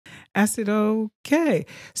I said, okay.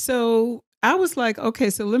 So I was like, okay,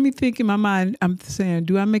 so let me think in my mind. I'm saying,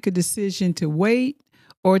 do I make a decision to wait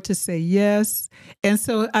or to say yes? And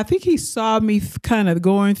so I think he saw me kind of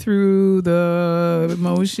going through the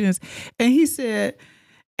emotions. And he said,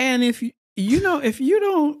 and if you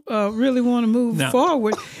don't really want to move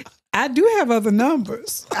forward, I do have other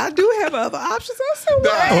numbers. I do have other options. I said, wait.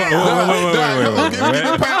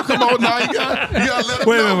 Come on now. You gotta let him know.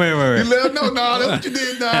 Wait. You let him know. No, that's what you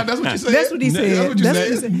did now. That's what you said. That's what he said. That's what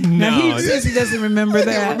you said. Now, he says he doesn't remember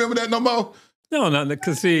that. You don't remember that no more? No,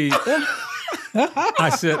 because see, I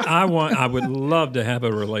said, I would love to have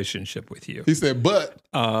a relationship with you. He said, but.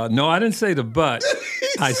 No, I didn't say the but.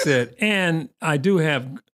 I said, and I do have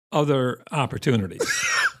other opportunities.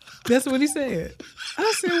 That's what he said.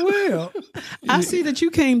 I said, well, I see that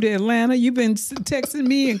you came to Atlanta. You've been texting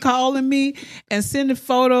me and calling me and sending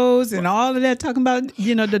photos and all of that, talking about,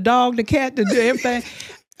 the dog, the cat, the everything.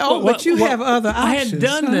 Oh, but you have other options. I had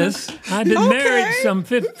done this. I'd been married some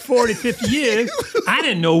 40, 50 years. I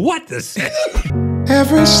didn't know what to say.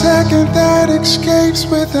 Every second that escapes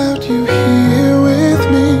without you here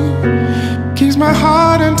with me keeps my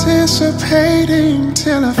heart anticipating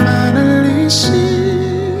till I finally see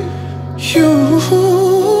you.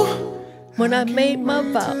 When I made my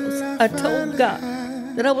vows, I told God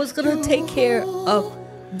that I was going to take care of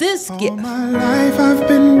this gift. All my life I've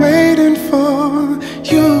been waiting for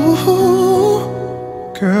you.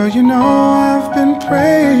 Girl, you know I've been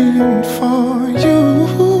praying for you.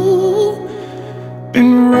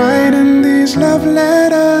 Been writing these love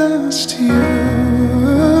letters to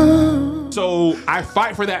you. So I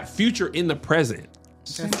fight for that future in the present.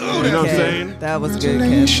 You know what I'm saying? That was good.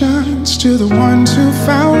 Congratulations to the ones who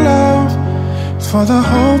found love, for the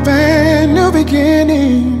hope and new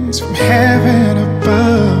beginnings from heaven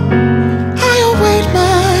above. I await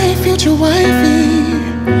my future wifey.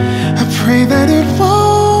 I pray that it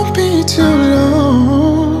won't be too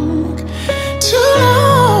long, too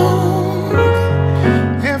long.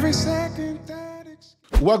 Every second that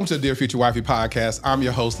Welcome to the Dear Future Wifey podcast. I'm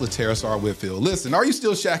your host, Teresa Whitfield. Listen, are you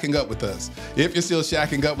still shacking up with us? If you're still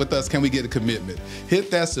shacking up with us, can we get a commitment?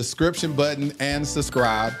 Hit that subscription button and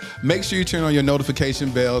subscribe. Make sure you turn on your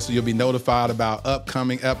notification bell so you'll be notified about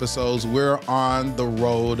upcoming episodes. We're on the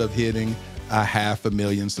road of hitting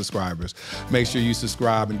 500,000 subscribers. Make sure you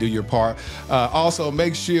subscribe and do your part. Also,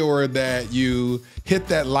 make sure that you hit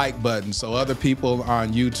that like button so other people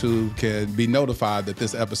on YouTube can be notified that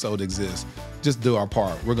this episode exists. Just do our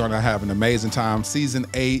part. We're going to have an amazing time. Season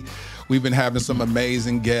 8, we've been having some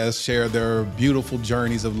amazing guests share their beautiful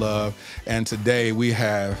journeys of love. And today we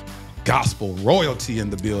have gospel royalty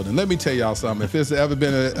in the building. Let me tell y'all something. If there's ever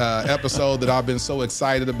been an episode that I've been so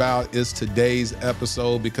excited about, it's today's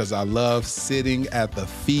episode, because I love sitting at the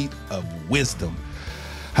feet of wisdom.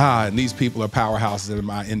 And these people are powerhouses in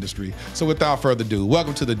my industry. So without further ado,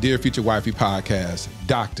 welcome to the Dear Future Wifey podcast,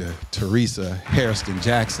 Dr. Teresa Hairston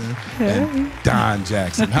Jackson and Don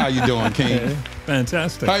Jackson. How you doing, King? Hey,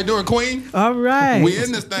 fantastic. How you doing, Queen? All right. We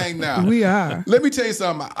in this thing now. We are. Let me tell you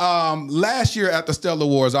something. Last year at the Stellar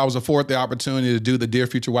Awards, I was afforded the opportunity to do the Dear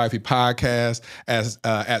Future Wifey podcast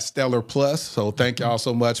at Stellar Plus. So thank y'all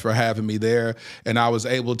so much for having me there. And I was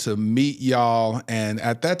able to meet y'all. And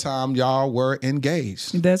at that time, y'all were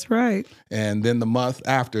engaged. That's right. And then the month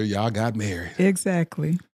after, y'all got married.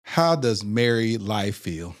 Exactly. How does married life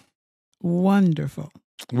feel? Wonderful.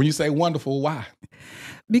 When you say wonderful, why?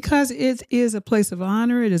 Because it is a place of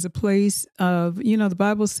honor. It is a place of, the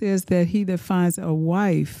Bible says that he that finds a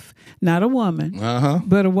wife, not a woman,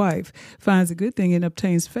 but a wife, finds a good thing and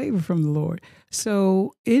obtains favor from the Lord.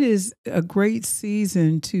 So it is a great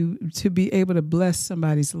season to be able to bless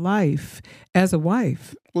somebody's life as a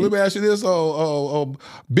wife. Well, let me ask you this,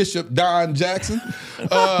 Bishop Don Jackson.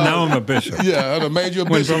 Now I'm a bishop. Yeah, I made you a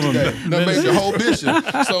bishop today. I made you a whole bishop.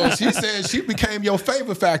 So she said she became your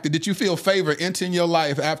favor factor. Did you feel favor entering your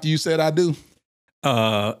life after you said I do?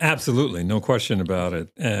 Absolutely, no question about it.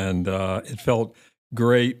 And it felt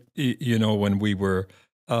great, when we were,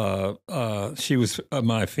 she was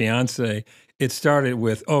my fiance. It started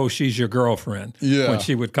with, oh, she's your girlfriend, when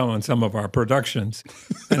she would come on some of our productions.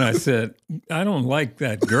 And I said, I don't like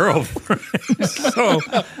that girlfriend. So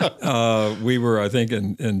we were, I think,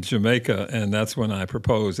 in Jamaica, and that's when I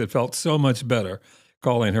proposed. It felt so much better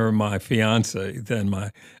calling her my fiance than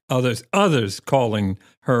my others calling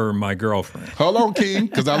her my girlfriend. Hold on, King,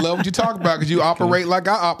 because I love what you talk about, because you operate like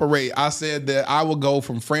I operate. I said that I will go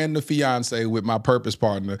from friend to fiance with my purpose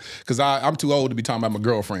partner, because I'm too old to be talking about my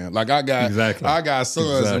girlfriend. Like I got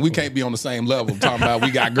sons, and we can't be on the same level talking about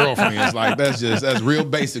we got girlfriends. Like that's real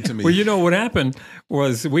basic to me. Well, you know what happened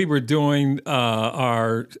was we were doing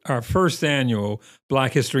our first annual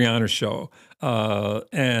Black History Honor Show,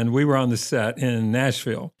 and we were on the set in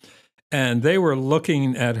Nashville, and they were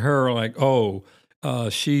looking at her like, oh,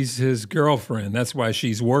 she's his girlfriend. That's why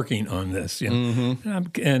she's working on this. You know?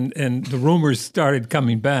 Mm-hmm. And the rumors started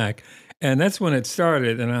coming back. And that's when it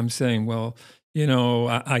started. And I'm saying, well, you know,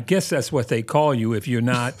 I guess that's what they call you if you're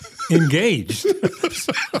not engaged.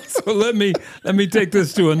 So let me take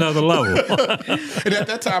this to another level. And at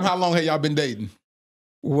that time, how long had y'all been dating?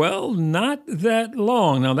 Well, not that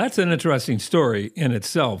long. Now, that's an interesting story in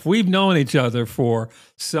itself. We've known each other for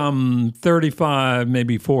some 35,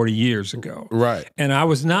 maybe 40 years ago. Right. And I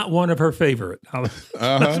was not one of her favorite.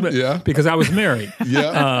 Yeah. Because I was married.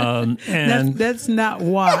 Yeah. And that's not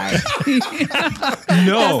why.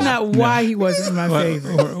 No. That's not why he wasn't my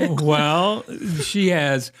favorite. Well, she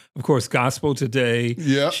has, of course, Gospel Today.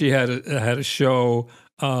 Yeah. She had a show,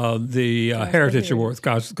 the Heritage Awards,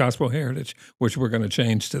 Gospel Heritage, which we're going to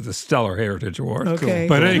change to the Stellar Heritage Awards. Okay.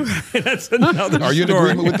 But anyway, that's another story. Are you in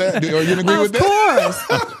agreement with that? Are you in agreement with that?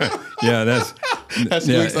 Of course. Yeah,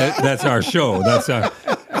 that's our show. That's our,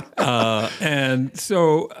 and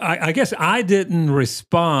so I guess I didn't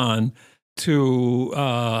respond to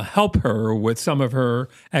help her with some of her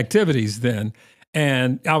activities then.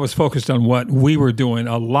 And I was focused on what we were doing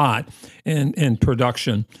a lot in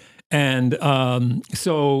production. And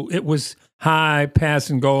so it was high, pass,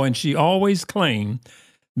 and go. And she always claimed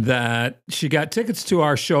that she got tickets to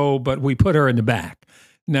our show, but we put her in the back.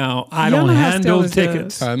 Now, I don't handle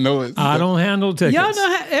tickets. I know it. I don't handle tickets. Y'all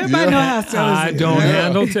know everybody know how Stella's I don't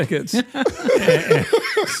handle tickets.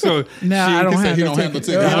 So I don't handle tickets.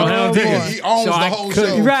 He owns the whole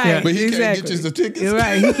show. Right, but he exactly. can't get you the tickets. You're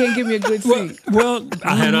right. He can't give me a good seat. Well,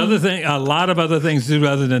 I had a lot of other things to do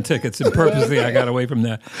other than tickets, and purposely I got away from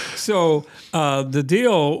that. So the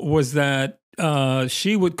deal was that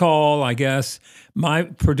she would call, I guess, my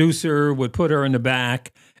producer would put her in the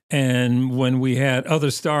back, and when we had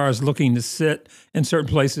other stars looking to sit in certain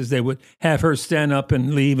places, they would have her stand up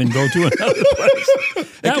and leave and go to another place.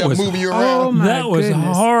 That was moving you around. That was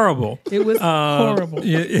horrible. It was horrible.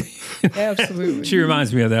 Absolutely. She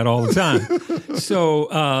reminds me of that all the time.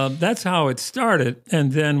 So that's how it started.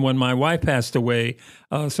 And then when my wife passed away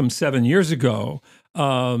some 7 years ago,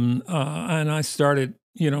 and I started,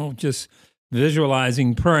 just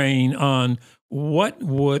visualizing, praying on what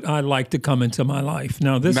would I like to come into my life.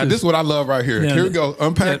 Now, this is what I love right here. Here we go.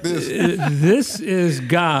 Unpack this. This is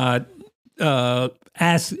God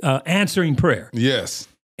answering prayer. Yes.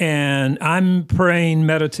 And I'm praying,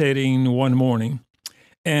 meditating one morning,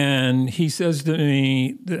 and he says to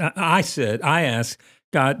me, I asked,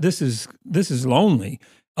 God, this is lonely.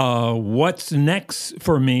 What's next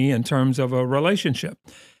for me in terms of a relationship?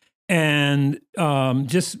 And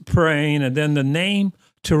just praying, and then the name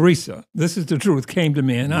Teresa, this is the truth, came to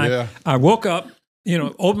me. And I woke up,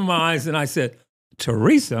 opened my eyes, and I said,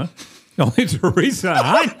 Teresa? The only Teresa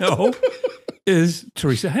I know is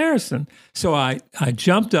Teresa Hairston. So I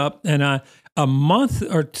jumped up, and a month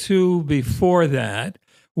or two before that,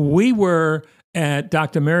 we were at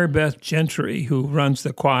Dr. Mary Beth Gentry, who runs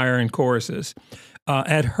the choir and choruses,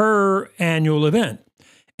 at her annual event.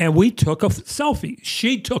 And we took a selfie.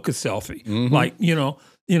 She took a selfie, like,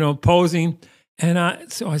 posing.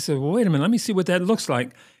 And so I said, well, wait a minute, let me see what that looks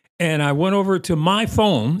like. And I went over to my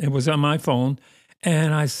phone. It was on my phone.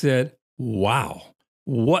 And I said, wow,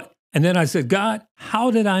 what? And then I said, God, how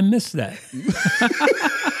did I miss that?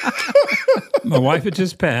 My wife had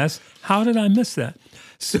just passed. How did I miss that?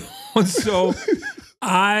 So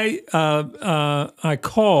I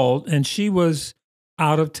called, and she was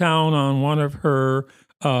out of town on one of her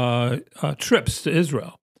trips to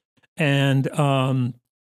Israel. And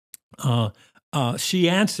she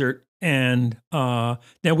answered, and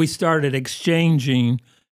then we started exchanging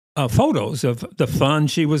photos of the fun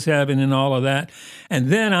she was having and all of that. And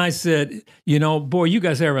then I said, boy, you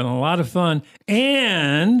guys are having a lot of fun,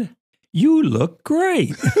 and you look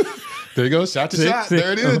great. There you go, shot to shot.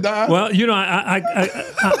 There it is, Don. Well, I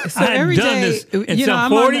hadn't done this in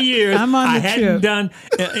some 40 years. I hadn't done,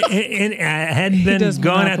 and I hadn't been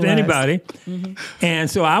gone after anybody. Mm-hmm.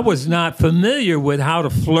 And so I was not familiar with how to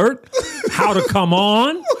flirt, how to come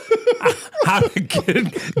on. how to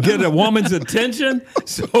get a woman's attention.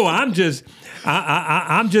 So I'm just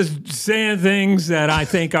saying things that I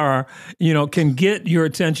think are, can get your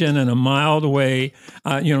attention in a mild way.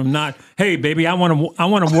 Not, hey, baby, I want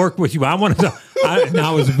to work with you. I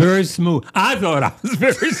was very smooth. I thought I was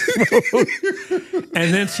very smooth.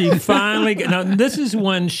 And then she finally, now this is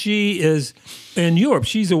when she is in Europe.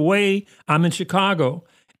 She's away. I'm in Chicago.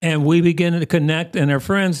 And we begin to connect, and her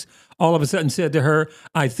friends all of a sudden said to her,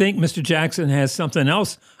 I think Mr. Jackson has something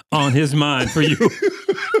else on his mind for you.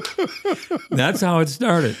 That's how it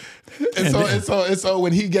started. And so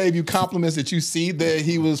when he gave you compliments, did you see that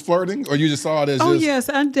he was flirting, or you just saw it as yes,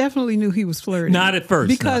 I definitely knew he was flirting. Not at first.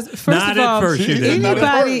 Because no. first not of all, at first you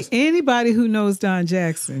did. Anybody who knows Don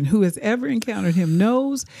Jackson, who has ever encountered him,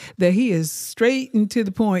 knows that he is straight and to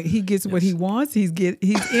the point. He gets what he wants. He's in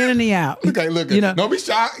and he out. Okay, look, don't be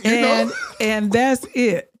shocked. And that's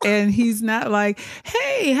it. And he's not like,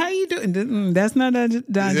 hey, how you doing? That's not Don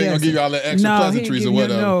Jackson. He ain't gonna give you all that extra pleasantries or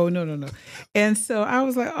whatever. No. And so I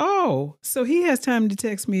was like, oh, so he has time to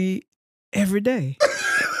text me every day.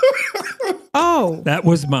 Oh. That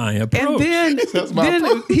was my approach. And then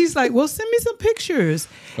he's like, well, send me some pictures.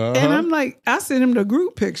 And I'm like, I sent him the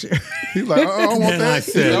group picture. He's like, I don't want that. I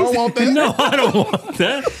said, I don't want that. No, I don't want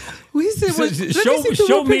that. He said,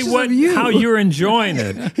 show me how you're enjoying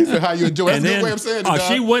it. He said, how you enjoy it. That's a good way of saying it.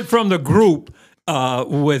 She went from the group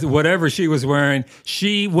with whatever she was wearing.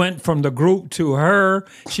 She went from the group to her.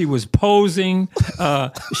 She was posing.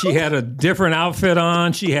 She had a different outfit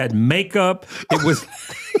on. She had makeup. It was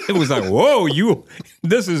like, whoa,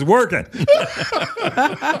 this is working.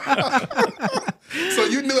 So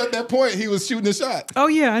you knew at that point he was shooting the shot. Oh,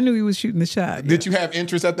 yeah, I knew he was shooting the shot. Did you have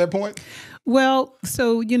interest at that point? Well,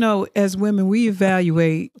 so, as women, we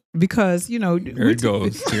evaluate because, Here it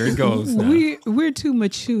goes. We're too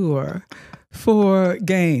mature for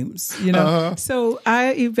games, So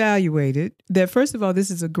I evaluated that, first of all, this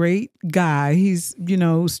is a great guy. He's,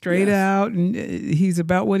 straight out, and he's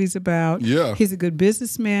about what he's about. Yeah. He's a good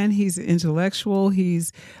businessman. He's an intellectual.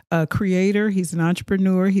 He's a creator. He's an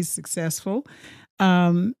entrepreneur. He's successful.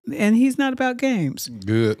 And he's not about games.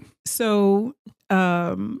 Good. So,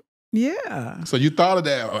 yeah. So you thought of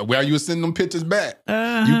that while you were sending them pictures back.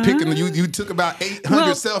 You took about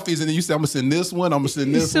 800 selfies, and then you said, I'm going to send this one, I'm going to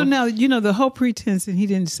send this one. So now, the whole pretense, and he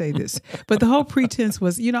didn't say this, but the whole pretense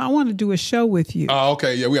was, I want to do a show with you. Oh,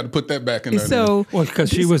 okay. Yeah, we got to put that back in there. So, because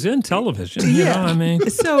she was in television, you know what I mean?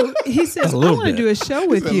 So he says, I want to do a show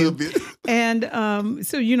with you. A little bit. And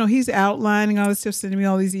so, he's outlining all this stuff, sending me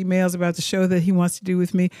all these emails about the show that he wants to do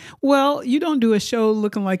with me. Well, you don't do a show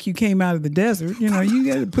looking like you came out of the desert. You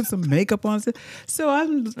got to put some makeup on. So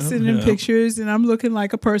I'm sending him pictures, and I'm looking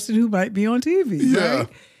like a person who might be on TV. Yeah. Right?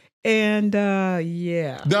 And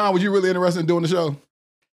yeah. Don, were you really interested in doing the show?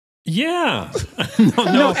 Yeah.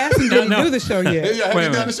 No, ask him didn't do the show yet. Yeah, have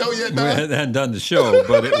you done the show yet, Don? We hadn't done the show,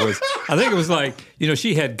 but I think it was like,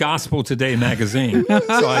 she had Gospel Today magazine. So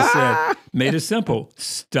I said, made it simple,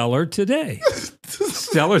 Stellar Today.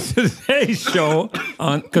 Stellar Today show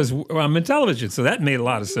because I'm in television, so that made a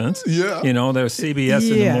lot of sense. Yeah. There's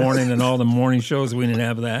CBS in the morning and all the morning shows. We didn't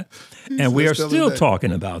have that. And we are still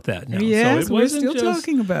talking about that now. Yes, so we're still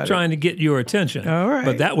talking about it. Trying to get your attention. All right.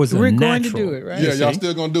 But that was we're natural. going to do it, right? Yeah, y'all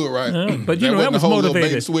still going to do it, right? But, that was a whole motivated.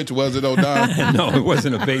 Little bait switch, was it, Don? No, it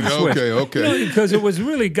wasn't a bait switch. Okay. Because it was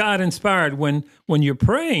really God-inspired when you're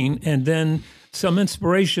praying and then some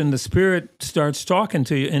inspiration, the Spirit starts talking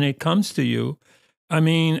to you and it comes to you. I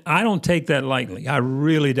mean, I don't take that lightly. I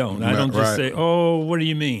really don't. I don't just say, oh, what do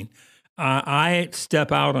you mean? I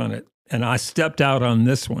step out on it. And I stepped out on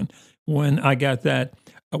this one when I got that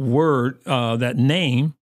word, that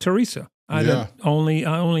name, Teresa. I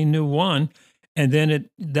only knew one. And then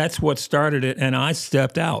that's what started it. And I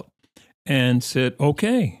stepped out and said,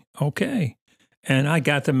 okay. And I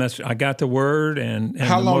got the message. I got the word. And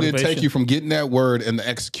how the long motivation. did it take you from getting that word and the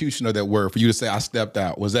execution of that word for you to say, I stepped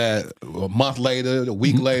out? Was that a month later, a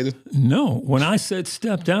week later? No. When I said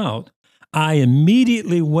stepped out, I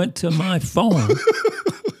immediately went to my phone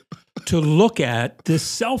to look at this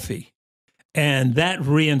selfie. And that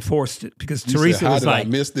reinforced it because Teresa was like, I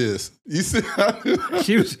missed this. You said,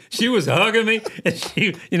 she was hugging me, and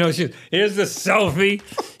she here's the selfie,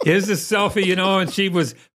 and she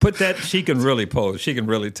was put that she can really pose, she can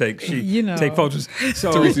really take photos.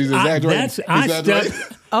 So Teresa's I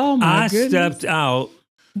stepped out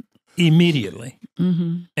immediately,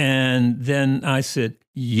 and then I said,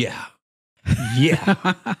 yeah.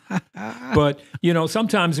 But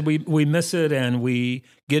sometimes we miss it and we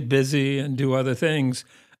get busy and do other things.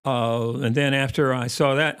 And then after I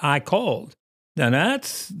saw that, I called. Now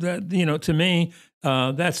that's to me,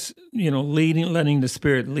 that's, letting the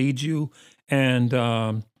Spirit lead you. And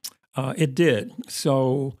it did.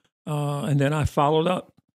 So, and then I followed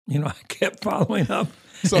up. I kept following up.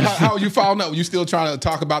 So how are you following up? Were you still trying to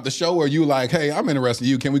talk about the show, or are you like, hey, I'm interested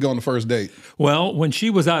in you. Can we go on the first date? Well, when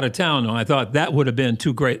she was out of town, though, I thought that would have been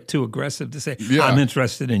too aggressive to say, I'm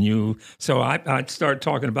interested in you. So I'd start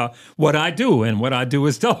talking about what I do, and what I do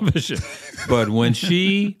is television. But when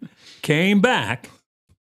she came back,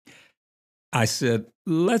 I said,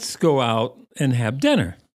 let's go out and have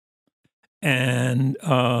dinner. And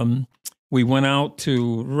we went out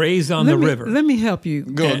to Raise on the River. Let me help you.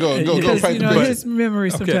 Go. Because, his memory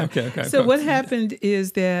sometimes. Okay. So what happened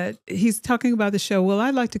is that he's talking about the show. Well,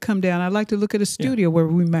 I'd like to come down. I'd like to look at a studio where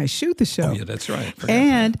we might shoot the show. Oh, yeah, that's right.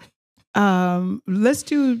 And let's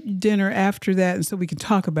do dinner after that, and so we can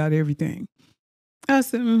talk about everything. I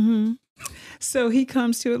said, mm-hmm. So he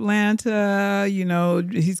comes to Atlanta,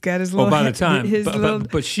 he's got his little by the time,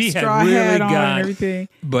 but she had really got everything.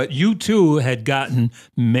 But you two had gotten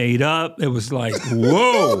made up. It was like,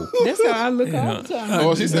 whoa. That's how I look all the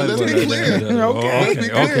time. She said, let's be clear.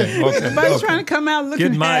 Okay. Everybody's trying to come out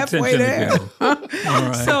looking halfway there. All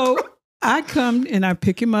right. So I come and I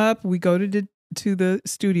pick him up. We go to the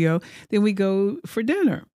studio. Then we go for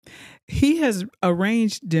dinner. He has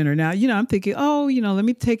arranged dinner. Now, I'm thinking, let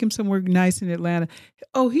me take him somewhere nice in Atlanta.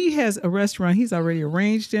 Oh, he has a restaurant. He's already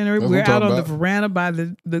arranged dinner. We're out on the veranda by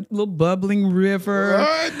the little bubbling river.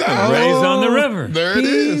 Raised on the river. There it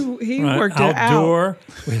is. He worked it out. Outdoor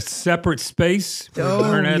with separate space.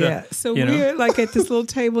 Oh, yeah. So we're like at this little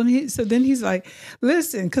table. And then he's like,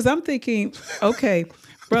 listen, because I'm thinking, okay,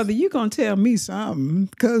 brother, you gonna tell me something,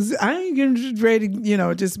 because I ain't getting ready, we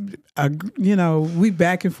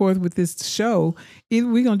back and forth with this show. Either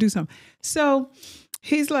we gonna do something. So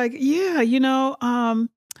he's like, yeah, I'm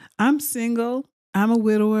single. I'm a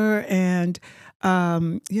widower, and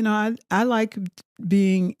I like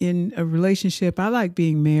being in a relationship. I like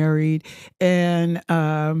being married, and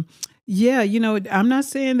I'm not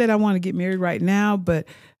saying that I want to get married right now, but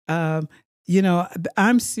I'm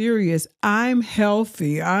serious. I'm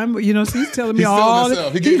healthy. So he's telling me all.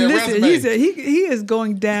 He he is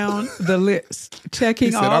going down the list, checking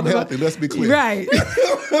he said, all. I'm healthy. Let's be clear. Right.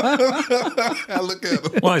 I look at him.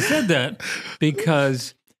 Well, I said that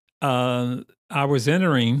because I was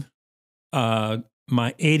entering my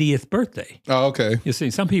 80th birthday. Oh, okay. You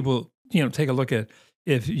see, some people, take a look at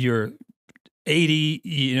if you're 80,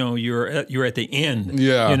 you're at the end,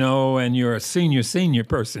 and you're a senior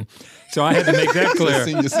person. So I had to make that clear.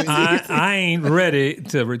 Senior. I ain't ready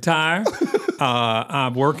to retire.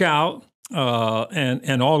 I work out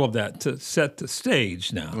and all of that to set the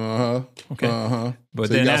stage now. Okay. But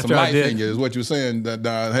so then you got after some life I did, in you, is what you're saying. That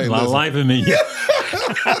hey, a lot of life in me. we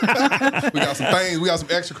got some things. We got some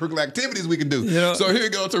extracurricular activities we can do. So here you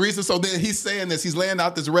go, Teresa. So then he's saying this. He's laying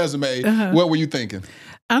out this resume. What were you thinking?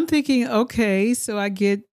 I'm thinking, okay, so I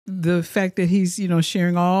get the fact that he's,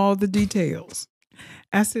 sharing all the details.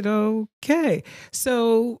 I said, okay.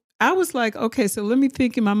 So I was like, okay, so let me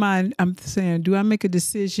think in my mind. I'm saying, do I make a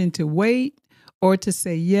decision to wait or to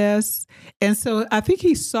say yes? And so I think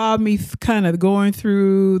he saw me kind of going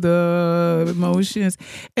through the emotions.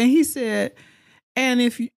 And he said, and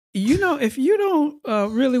if you don't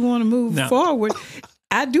really want to move forward,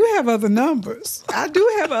 I do have other numbers. I do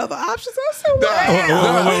have other options. I said, wait.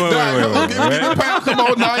 Come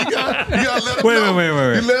on now. You gotta let him know. Wait.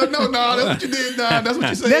 You let him know. No, that's what you did. Nah, that's what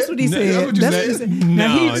you said. That's what he said. That's what you said.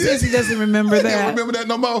 Now, he says he doesn't remember that. He don't remember that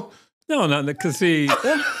no more? No, because see,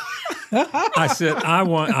 I said,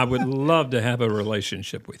 I would love to have a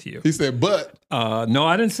relationship with you. He said, but. No,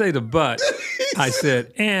 I didn't say the but. I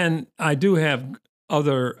said, and I do have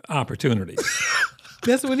other opportunities.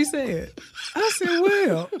 That's what he said. I said,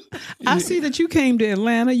 well, I see that you came to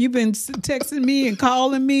Atlanta. You've been texting me and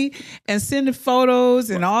calling me and sending photos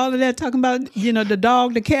and all of that, talking about, the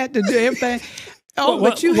dog, the cat, the everything.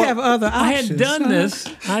 But you have other options. I had done this.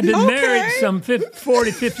 I'd been married some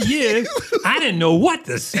 40, 50 years. I didn't know what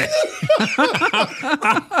to say. He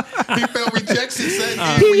felt rejection set in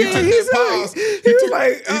when you took that pause. He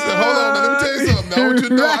said, hold on, now, let me tell you something. I want you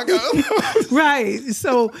to know I got Right.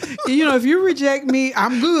 So, if you reject me,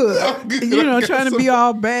 I'm good. Trying to be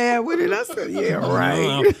all bad with it. I said, yeah, right.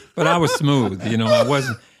 No, but I was smooth. I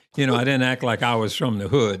wasn't. I didn't act like I was from the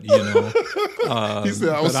hood. He said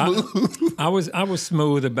I was smooth. I was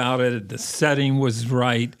smooth about it. The setting was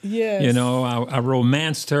right. Yes. I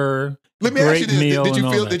romanced her. Let me ask you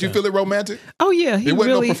this: Did you feel it romantic? Oh yeah, it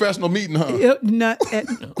wasn't no professional meeting, huh? None.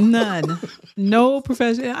 no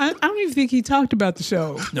professional. I don't even think he talked about the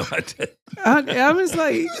show. No, I didn't. I was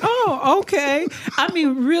like, oh, okay. I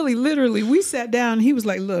mean, really, literally, we sat down. And he was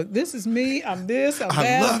like, look, this is me. I'm this. I'm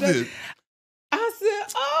that. I love it. I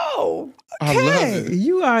said, oh, I love okay. it.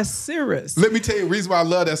 You are serious. Let me tell you, the reason why I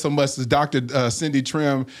love that so much is Dr. Cindy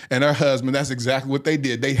Trim and her husband, that's exactly what they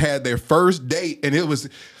did. They had their first date, and it was,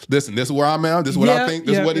 listen, this is where I'm at, this is what I think,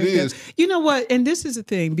 this is what it is. You know what? And this is the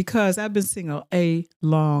thing, because I've been single a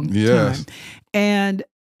long time. And,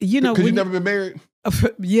 you know. Because you've never been married?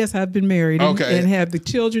 Yes, I've been married and have the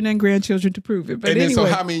children and grandchildren to prove it. But and then, anyway,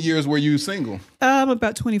 so how many years were you single?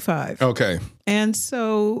 About 25. Okay. And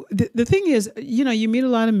so the thing is, you know, you meet a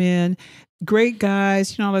lot of men, great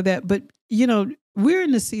guys, you know, all of that. But, you know, we're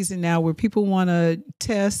in the season now where people want to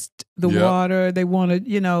test the water. They want to,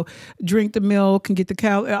 you know, drink the milk and get the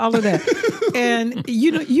cow, all of that. And,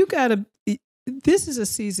 you know, you got to. This is a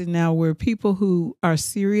season now where people who are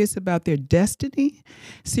serious about their destiny,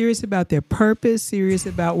 serious about their purpose, serious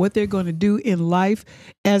about what they're going to do in life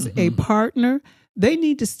as a partner, they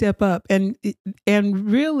need to step up. And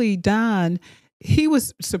really, Don, he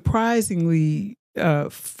was surprisingly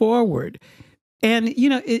forward. And, you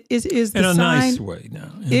know, it is the in a sign, nice way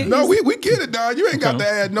now. No, we get it, Don. You ain't got to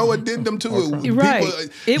add no addendum to it. Right.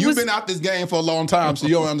 You've been out this game for a long time, so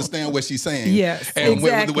you don't understand what she's saying. Yes, and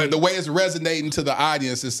exactly. the way it's resonating to the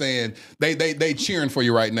audience is saying they cheering for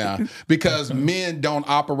you right now, because men don't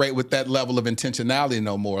operate with that level of intentionality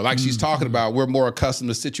no more. Like she's talking about, we're more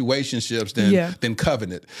accustomed to situationships than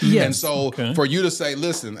covenant. Yes. And so for you to say,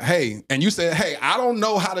 listen, hey, and you said, hey, I don't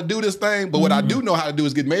know how to do this thing, but what I do know how to do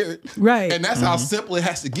is get married. Right. And that's how simple it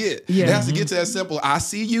has to get. Yeah. It has to get to that simple. I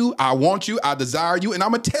see you, I want you, I desire you, and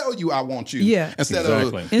I'm gonna tell you I want you. Yeah. Instead of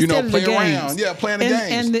playing around. Yeah, playing the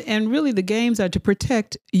games. And really the games are to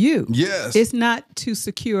protect you. Yes. It's not to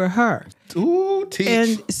secure her. Ooh, teach.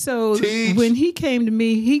 And so when he came to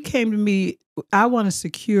me, I want to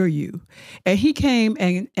secure you. And he came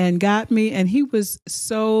and got me, and he was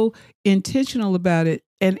so intentional about it.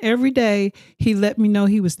 And every day he let me know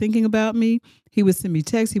he was thinking about me. He would send me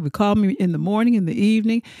texts. He would call me in the morning, in the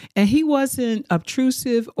evening. And he wasn't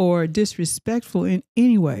obtrusive or disrespectful in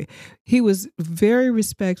any way. He was very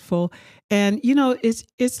respectful. And, you know,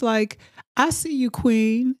 it's like, I see you,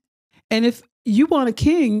 queen. And if you want a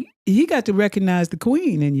king, he got to recognize the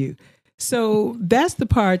queen in you. So that's the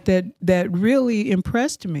part that really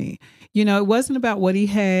impressed me. You know, it wasn't about what he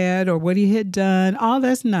had or what he had done. All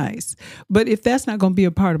that's nice. But if that's not going to be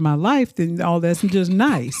a part of my life, then all that's just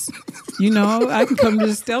nice. You know, I can come to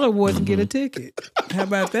the Stellar Awards and get a ticket. How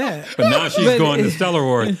about that? But now she's going to Stellar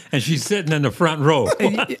Awards, and she's sitting in the front row.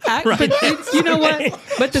 You know what?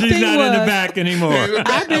 But the she's thing not in the back anymore.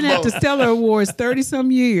 I've been at the Stellar Awards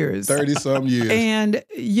 30-some years. 30-some years. And,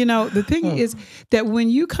 you know, the thing is that when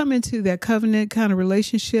you come into that covenant kind of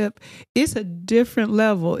relationship, it's a different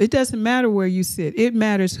level. It doesn't matter where you sit. It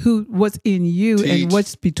matters what's in you and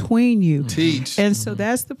what's between you. Teach. And so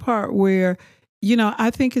that's the part where, you know, I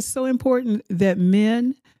think it's so important that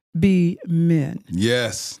men be men.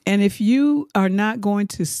 Yes. And if you are not going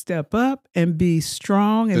to step up and be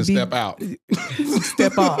strong and step out.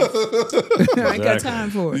 Step off. I ain't got time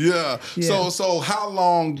for it. Yeah. So how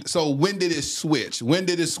long, so when did it switch? When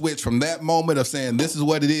did it switch from that moment of saying this is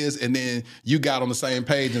what it is, and then you got on the same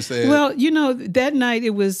page and said, well, you know, that night it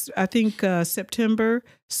was, I think, September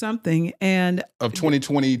something, and of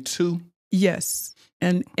 2022? Yes.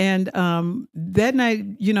 And that night,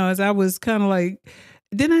 you know, as I was kind of like,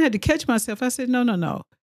 then I had to catch myself. I said, no.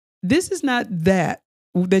 This is not that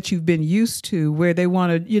you've been used to, where they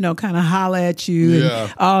want to, you know, kind of holler at you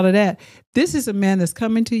and all of that. This is a man that's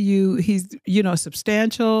coming to you. He's, you know,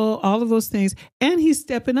 substantial, all of those things, and he's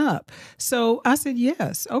stepping up. So I said,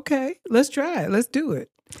 yes, okay, let's try it. Let's do it.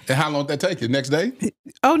 And how long did that take you? Next day?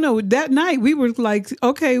 Oh, no. That night we were like,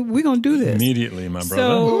 okay, we're going to do this. Immediately, my brother.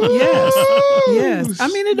 So, yes. I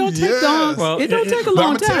mean, it don't take long. Well, it don't take a long but I'm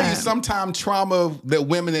going to time. tell you, sometimes trauma that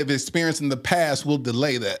women have experienced in the past will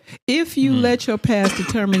delay that. If you let your past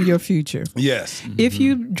determine your future. Yes. If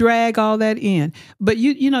you drag all that in. But,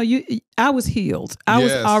 I was healed. I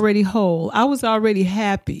was already whole. I was already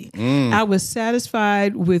happy. I was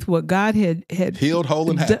satisfied with what God had healed, whole,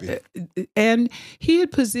 and happy. And he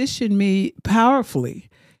had positioned me powerfully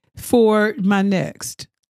for my next.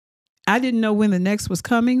 I didn't know when the next was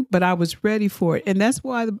coming, but I was ready for it. And that's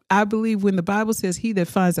why I believe when the Bible says he that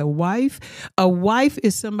finds a wife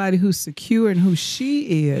is somebody who's secure and who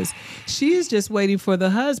she is just waiting for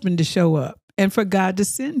the husband to show up and for God to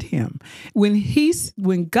send him.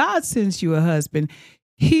 When God sends you a husband,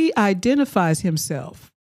 he identifies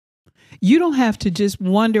himself. You don't have to just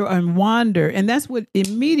wonder and wander. And that's what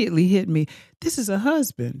immediately hit me. This is a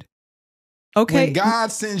husband. Okay. When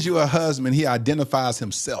God sends you a husband, he identifies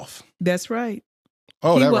himself. That's right.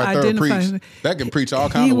 Oh, He that will right there identify preach. him. That can preach all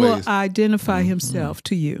kinds He of will ways. identify himself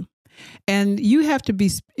to you. And you have to be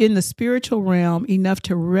in the spiritual realm enough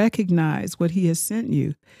to recognize what he has sent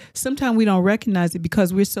you. Sometimes we don't recognize it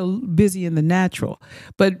because we're so busy in the natural.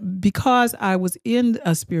 But because I was in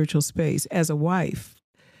a spiritual space as a wife,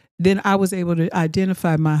 then I was able to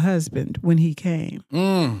identify my husband when he came.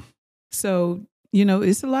 So,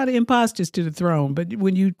 it's a lot of imposters to the throne. But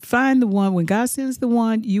when you find the one, when God sends the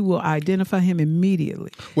one, you will identify him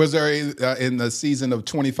immediately. Was there, in the season of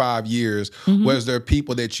 25 years, was there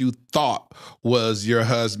people that you thought was your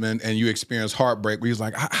husband and you experienced heartbreak where you was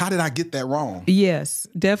like, how did I get that wrong? Yes,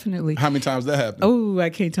 definitely. How many times that happened? Oh, I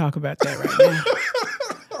can't talk about that right now.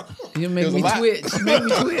 You make me twitch. Make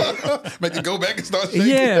me twitch. Make you go back and start shaking.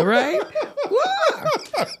 Yeah, right?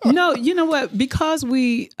 No, you know what? Because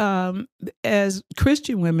we, as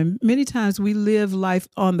Christian women, many times we live life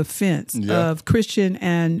on the fence of Christian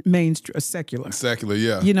and secular. Secular,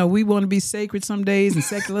 yeah. We want to be sacred some days and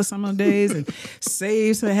secular some days and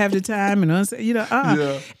saved half the time and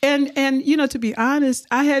And to be honest,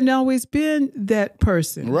 I hadn't always been that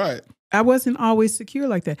person. Right. I wasn't always secure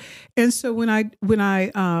like that. And so when I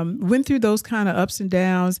went through those kind of ups and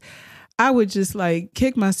downs, I would just like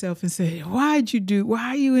kick myself and say, why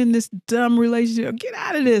are you in this dumb relationship? Get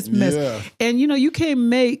out of this mess. Yeah. And you can't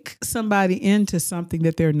make somebody into something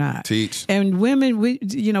that they're not. Teach. And women, we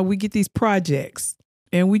get these projects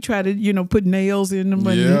and we try to, put nails in them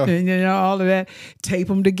and all of that, tape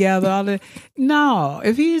them together, all that. No,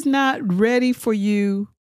 if he's not ready for you,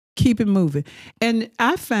 keep it moving. And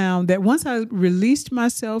I found that once I released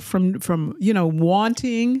myself from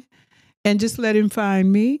wanting and just let him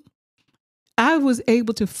find me, I was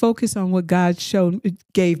able to focus on what God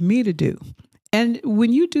gave me to do. And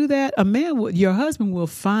when you do that, your husband will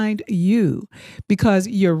find you because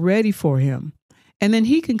you're ready for him. And then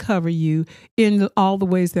he can cover you in all the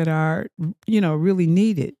ways that are, really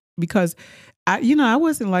needed. Because I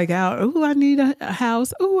wasn't like out, oh, I need a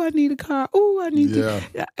house. Oh, I need a car. Oh, I need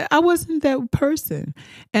I wasn't that person.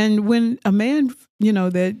 And when a man,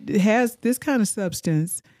 that has this kind of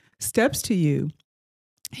substance steps to you,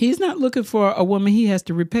 he's not looking for a woman he has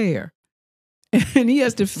to repair. And he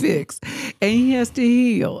has to fix. And he has to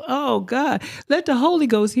heal. Oh, God. Let the Holy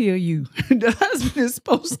Ghost heal you. The husband is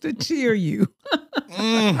supposed to cheer you.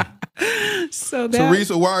 So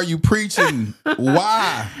Teresa, why are you preaching?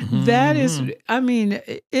 Why? That is,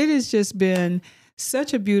 it has just been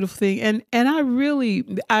such a beautiful thing. And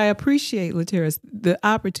I appreciate, Lateris, the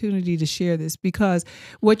opportunity to share this because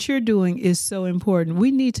what you're doing is so important.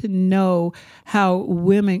 We need to know how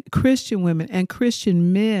women, Christian women and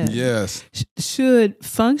Christian men should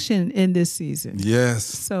function in this season. Yes.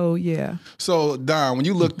 So, yeah. So, Don, when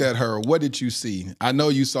you looked at her, what did you see? I know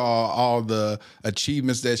you saw all the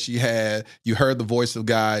achievements that she had. You heard the voice of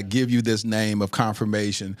God give you this name of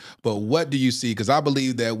confirmation. But what do you see? Because I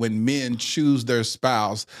believe that when men choose their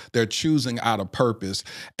spouse, they're choosing out of purpose.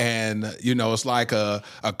 And, it's like a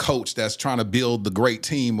coach that's trying to build the great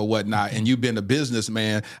team or whatnot. And you've been a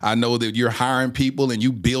businessman. I know that you're hiring people and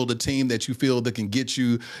you build a team that you feel that can get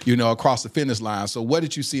you, across the finish line. So what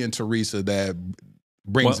did you see in Teresa that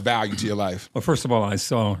brings value to your life? Well, first of all, I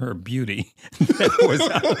saw her beauty. That was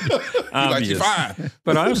obvious. Like, fine.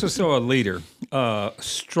 But I also saw a leader, a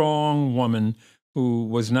strong woman who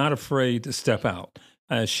was not afraid to step out,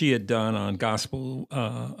 as she had done on Gospel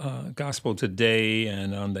Today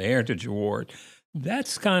and on the Heritage Award.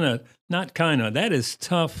 That's that is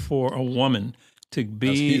tough for a woman to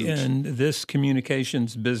be in this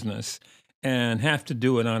communications business and have to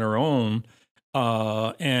do it on her own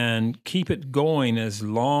and keep it going as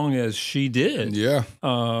long as she did. Yeah.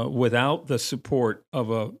 Without the support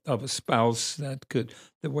of a spouse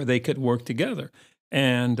where they could work together.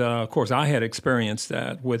 And of course, I had experienced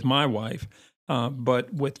that with my wife.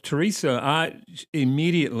 But with Teresa, I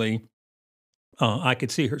immediately I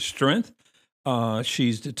could see her strength.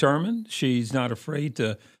 She's determined. She's not afraid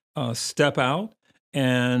to step out.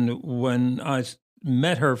 And when I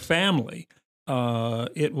met her family,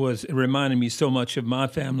 it reminded me so much of my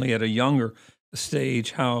family at a younger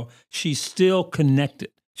stage, how she's still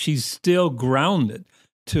connected. She's still grounded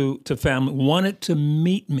to family, wanted to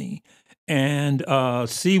meet me and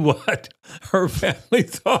see what her family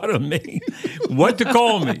thought of me, what to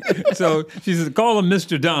call me. So she said, call him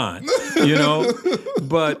Mr. Don,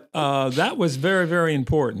 But that was very, very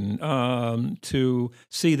important to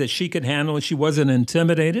see that she could handle it. She wasn't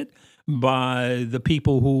intimidated by the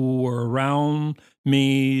people who were around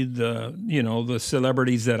me, the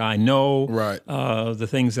celebrities that I know, Right. the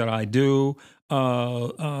things that I do.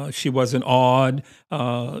 She wasn't awed.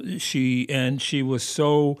 She was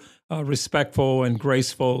so respectful and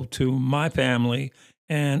graceful to my family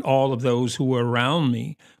and all of those who were around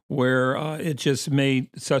me, where it just made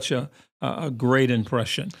such a great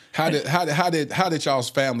impression. How did y'all's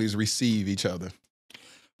families receive each other?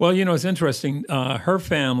 Well, it's interesting. Her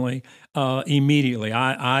family immediately.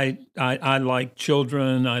 I like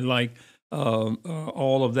children. I like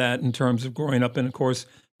all of that in terms of growing up, and of course,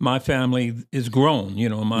 my family is grown.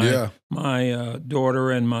 My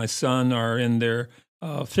daughter and my son are in their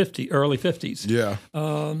early 50s. Yeah.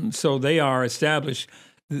 So they are established.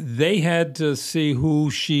 They had to see who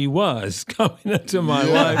she was coming into my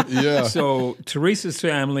life. Yeah. So Teresa's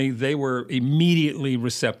family, they were immediately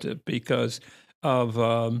receptive because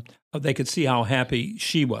of they could see how happy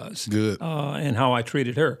she was. Good. And how I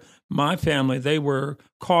treated her. My family, they were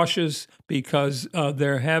cautious because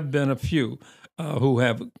there have been a few who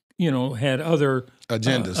have, had other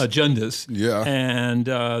agendas. Yeah. And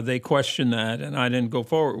they questioned that, and I didn't go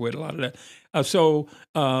forward with a lot of that. So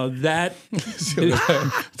that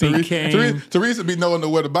became... Teresa be knowing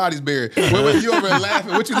where the body's buried. Wait, you over there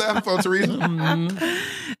laughing. What you laughing for, Teresa?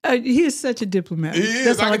 He is such a diplomat. He is.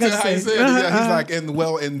 That's I all can tell how he said it. Yeah, he's like, and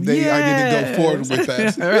I get to go forward with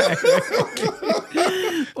that.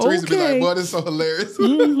 Teresa be like, boy, this is so hilarious.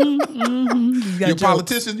 You're a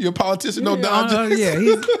politician, no doubt. Yeah,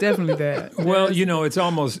 he's definitely that. Well, it's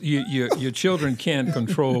almost, your children can't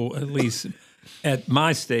control, at least at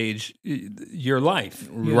my stage, your life.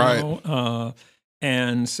 You know?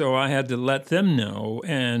 And so I had to let them know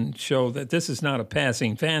and show that this is not a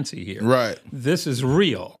passing fancy here. Right. This is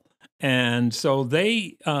real. And so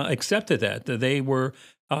they accepted that they were,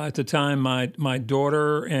 at the time, my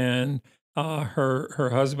daughter and her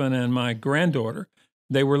husband and my granddaughter,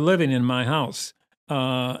 they were living in my house.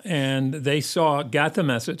 And they got the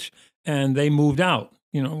message, and they moved out.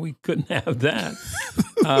 We couldn't have that.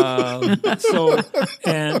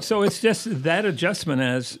 So it's just that adjustment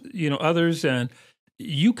as, others, and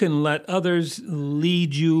you can let others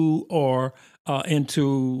lead you or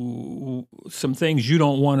into some things you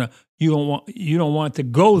don't want to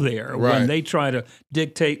go there when they try to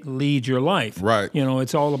dictate, lead your life. Right.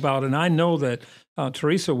 It's all about, and I know that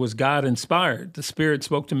Teresa was God inspired. The Spirit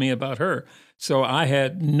spoke to me about her. So I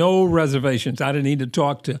had no reservations. I didn't need to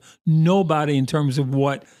talk to nobody in terms of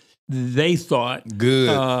what they thought. Good.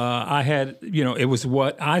 I had, it was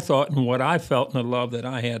what I thought and what I felt and the love that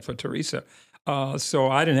I had for Teresa. So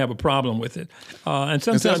I didn't have a problem with it. And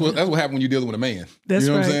sometimes that's what happens when you're dealing with a man. That's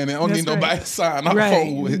you know right. what I'm saying? I don't need nobody to sign off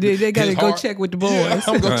on. They got to go check with the boys. Yeah,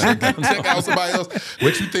 I'm going to check out somebody else.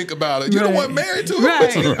 What you think about it? You don't want married to him.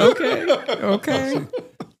 Right. Okay.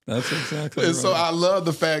 That's exactly and right. so I love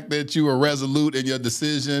the fact that you were resolute in your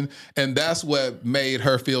decision, and that's what made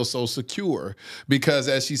her feel so secure. Because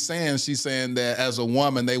as she's saying that as a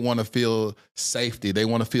woman, they want to feel safety. They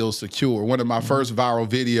want to feel secure. One of my first viral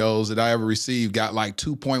videos that I ever received got like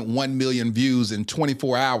 2.1 million views in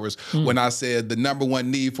 24 hours when I said the number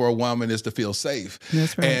one need for a woman is to feel safe.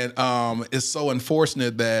 That's right. And it's so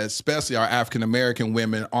unfortunate that especially our African-American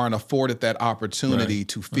women aren't afforded that opportunity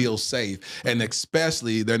to feel safe. And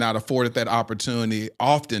especially they're not afforded that opportunity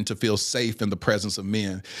often to feel safe in the presence of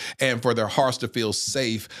men and for their hearts to feel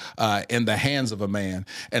safe in the hands of a man.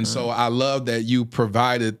 And so I love that you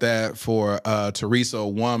provided that for Teresa, a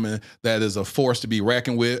woman that is a force to be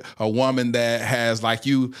reckoned with, a woman that has, like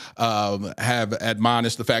you have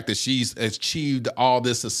admonished the fact that she's achieved all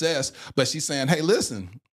this success, but she's saying, hey, listen,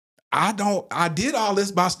 I did all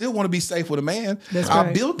this, but I still want to be safe with a man. That's I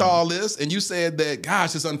right. built all this. And you said that,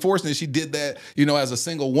 gosh, it's unfortunate she did that, as a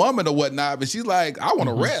single woman or whatnot. But she's like, I want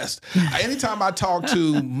to rest. Anytime I talk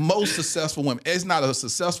to most successful women, it's not a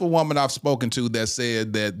successful woman I've spoken to that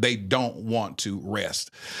said that they don't want to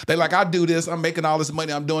rest. They like, I do this, I'm making all this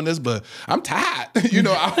money, I'm doing this, but I'm tired.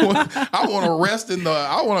 I want to rest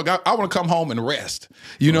I want to come home and rest.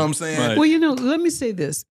 You know what I'm saying? Right. Well, let me say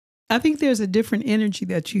this. I think there's a different energy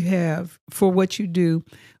that you have for what you do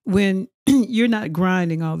when you're not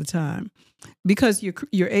grinding all the time, because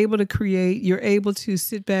you're able to create, you're able to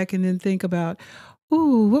sit back and then think about,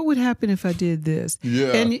 ooh, what would happen if I did this?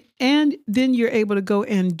 Yeah. And then you're able to go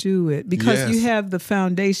and do it because you have the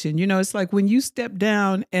foundation. It's like when you step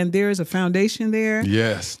down and there's a foundation there.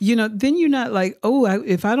 Yes. Then you're not like, oh,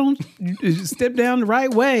 if I don't step down the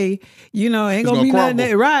right way, ain't gonna be nothing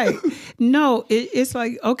there. Right. No, it's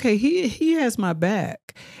like, okay, he has my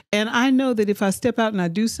back. And I know that if I step out and I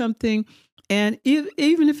do something, And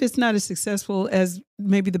even if it's not as successful as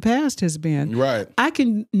maybe the past has been, Right. I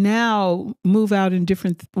can now move out in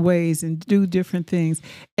different ways and do different things.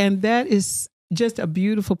 And that is just a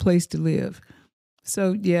beautiful place to live.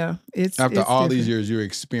 So, yeah, it's After all different. these years, you're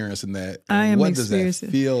experiencing that. I am What does that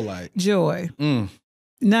experiencing feel like? joy. Mm.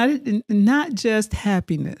 Not just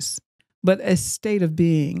happiness, but a state of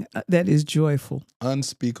being that is joyful.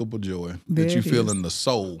 Unspeakable joy There that you it feel is. in the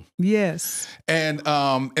soul. Yes. And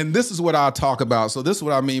this is what I talk about. So this is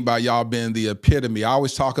what I mean by y'all being the epitome. I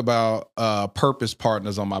always talk about purpose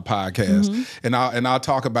partners on my podcast. Mm-hmm. And I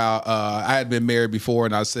talk about I had been married before,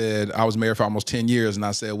 and I said I was married for almost 10 years, and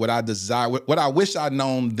I said what I wish I'd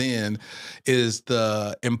known then is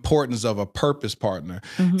the importance of a purpose partner.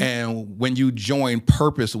 Mm-hmm. And when you join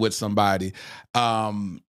purpose with somebody,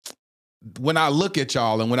 when I look at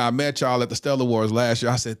y'all and when I met y'all at the Stellar Awards last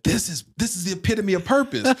year, I said, this is the epitome of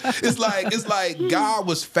purpose. It's like God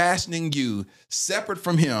was fashioning you separate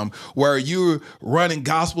from him, where you're running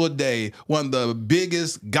Gospel a Day, one of the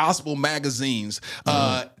biggest gospel magazines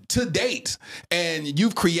to date. And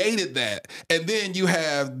you've created that. And then you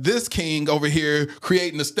have this king over here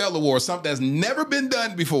creating the Stellar Awards, something that's never been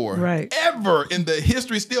done before. Right. Ever in the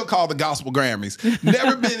history, still called the Gospel Grammys.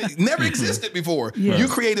 Never existed before. Yes. You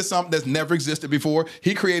created something that's never existed before.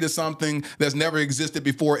 He created something that's never existed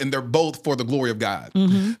before, and they're both for the glory of God.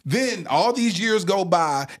 Mm-hmm. Then all these years go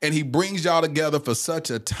by, and he brings y'all together for such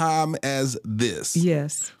a time as this.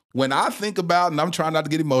 Yes. When I think about, and I'm trying not to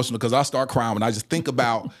get emotional because I start crying when I just think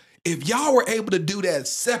about, if y'all were able to do that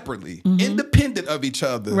separately, independent of each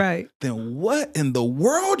other, Right. then what in the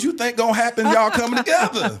world you think gonna happen y'all coming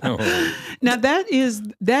together? Now that is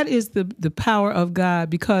the power of God,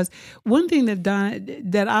 because one thing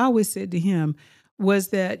that I always said to him was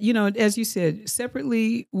that, as you said,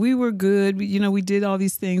 separately we were good, we did all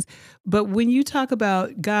these things, but when you talk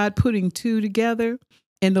about God putting two together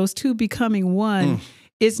and those two becoming one,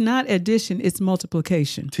 it's not addition, it's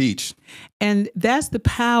multiplication. Teach. And that's the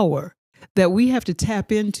power that we have to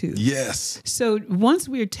tap into. Yes. So once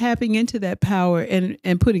we're tapping into that power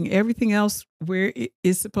and putting everything else where it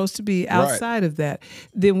is supposed to be outside of that,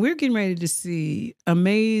 then we're getting ready to see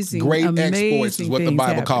amazing exploits is what the things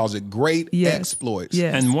Bible happen. calls it. Great exploits.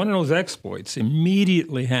 Yes. And one of those exploits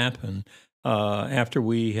immediately happened after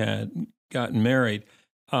we had gotten married.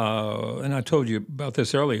 And I told you about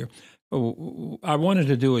this earlier. I wanted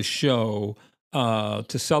to do a show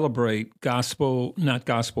to celebrate not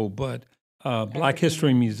gospel, but Black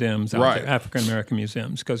History museums, African American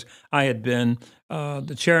museums, because I had been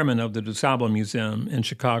the chairman of the DuSable Museum in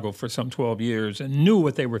Chicago for some 12 years and knew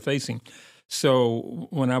what they were facing. So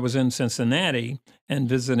when I was in Cincinnati and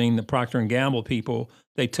visiting the Procter & Gamble people,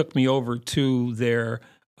 they took me over to their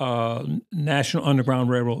National Underground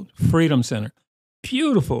Railroad Freedom Center.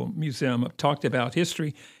 Beautiful museum, talked about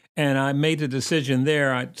history. And I made the decision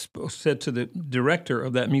there. I said to the director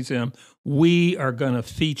of that museum, we are going to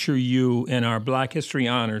feature you in our Black History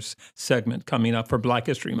Honors segment coming up for Black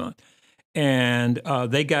History Month. And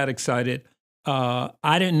they got excited.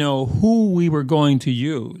 I didn't know who we were going to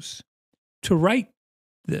use to write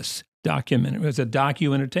this documentary. It was a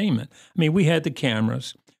docu-entertainment. I mean, we had the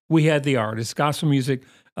cameras. We had the artists, gospel music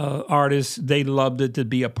artists. They loved it to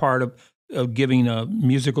be a part of giving a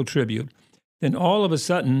musical tribute. Then all of a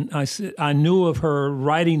sudden, I knew of her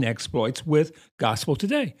writing exploits with Gospel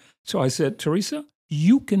Today. So I said, Teresa,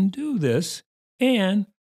 you can do this, and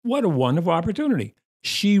what a wonderful opportunity.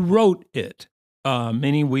 She wrote it,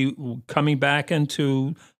 meaning we coming back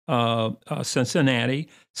into Cincinnati,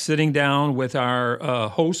 sitting down with our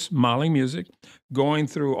host, Molly Music, going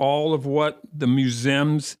through all of what the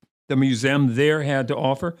museum there had to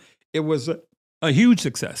offer. It was a huge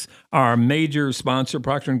success. Our major sponsor,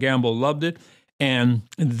 Procter & Gamble, loved it. And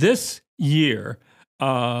this year,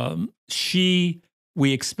 we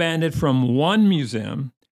expanded from one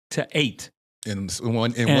museum to 8. In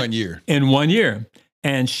one year. In 1 year.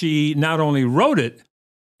 And she not only wrote it,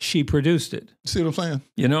 she produced it. See what I'm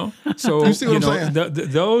saying? So you see what I'm saying?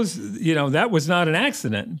 Those, that was not an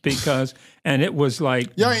accident because, and it was like,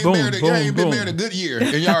 y'all ain't been married a good year,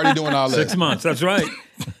 and y'all already doing all that. 6 months, that's right.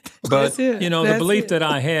 But, the belief that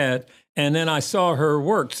I had, and then I saw her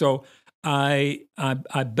work. So I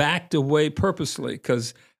backed away purposely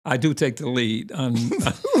because I do take the lead. On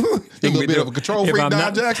a little bit of a control freak,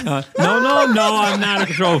 Don Jackson? No, I'm not a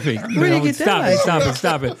control freak.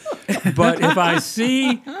 Stop it. But if I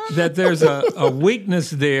see that there's a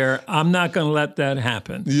weakness there, I'm not going to let that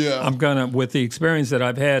happen. Yeah. I'm going to, with the experience that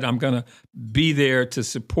I've had, I'm going to be there to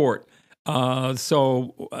support.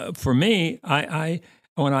 So for me,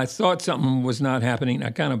 when I thought something was not happening, I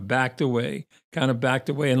kind of backed away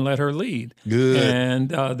and let her lead. Good. And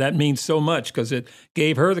that means so much because it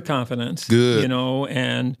gave her the confidence. Good. You know,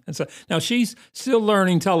 and so now she's still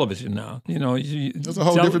learning television now. You know, It's a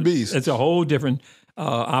whole different beast. It's a whole different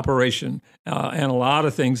operation and a lot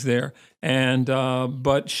of things there. And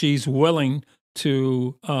but she's willing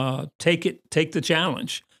to take the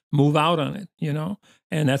challenge, move out on it. You know,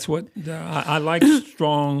 and that's what I like.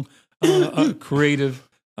 Strong, creative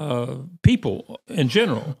people in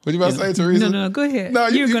general. What you about to say, Teresa? No, go ahead. No,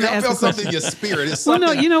 You're going to I ask felt a something in question. your spirit. It's Well,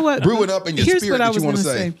 something no, you know what? brewing up in your Here's spirit what I that you was want to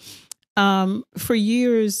gonna say. For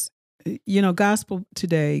years, you know, gospel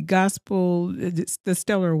today, the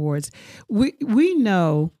Stellar Awards, we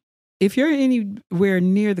know, if you're anywhere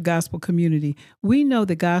near the gospel community, we know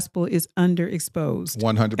the gospel is underexposed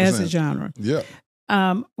 100%. as a genre. Yeah.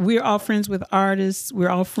 We're all friends with artists. We're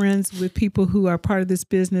all friends with people who are part of this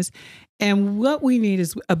business. And what we need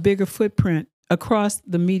is a bigger footprint across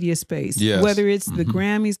the media space, Yes. whether it's the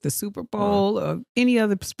Grammys, the Super Bowl, or any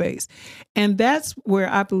other space. And that's where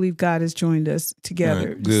I believe God has joined us together.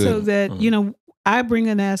 Right. Good. So that, you know, I bring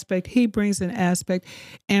an aspect, he brings an aspect,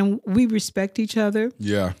 and we respect each other.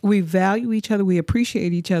 Yeah. We value each other. We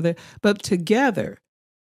appreciate each other. But together,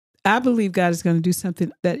 I believe God is going to do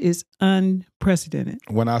something that is unprecedented.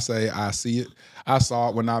 When I say I see it, I saw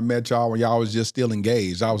it when I met y'all when y'all was just still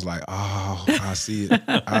engaged. I was like, oh, I see it.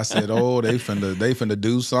 I said, oh, they finna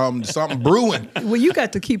do something brewing. Well, you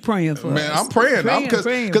got to keep praying for Man, us. I'm praying. Praying.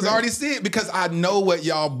 Because I already see it, because I know what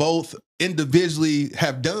y'all both individually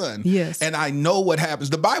have done. Yes. And I know what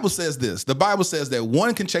happens. The Bible says this. The Bible says that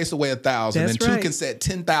one can chase away 1,000 That's and two right. can set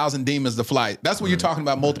 10,000 demons to flight. That's what you're talking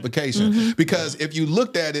about, multiplication. Because if you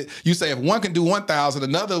looked at it, you say if one can do 1,000,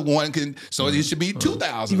 another one can, so it should be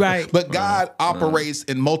 2,000. Right. But God operates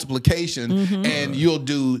in multiplication, and you'll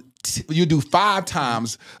do 5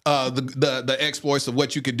 times the exploits of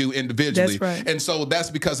what you could do individually. That's right. And so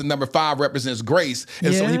that's because the number 5 represents grace.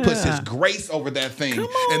 And so he puts his Yeah. grace over that thing. Come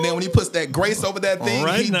on. And then when he puts that grace over that thing,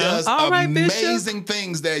 right he now. does All right, Bishop. amazing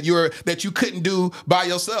things that you couldn't do by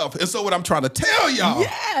yourself. And so what I'm trying to tell y'all,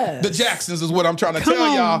 Yes. the Jacksons, is what I'm trying to Come tell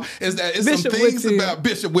on. y'all, is that it's Bishop some things Whitfield. about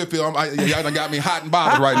Bishop Whitfield. Y'all done got me hot and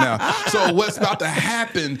bothered right now. So what's about to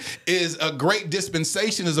happen is a great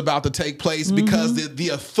dispensation is about to take place, because the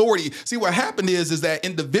authority. See, what happened is that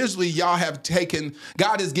individually y'all have taken,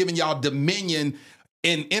 God has given y'all dominion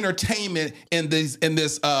in entertainment in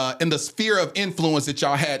the sphere of influence that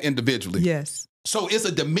y'all had individually. Yes. So it's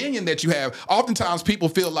a dominion that you have. Oftentimes people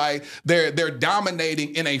feel like they're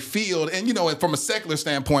dominating in a field. And, you know, from a secular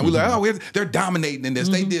standpoint, we're like, oh, they're dominating in this.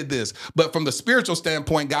 They did this. But from the spiritual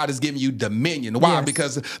standpoint, God has given you dominion. Why? Yes.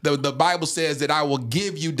 Because the Bible says that I will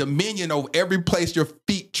give you dominion over every place your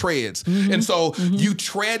feet treads. And so you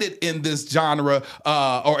treaded in this genre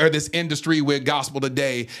or this industry with Gospel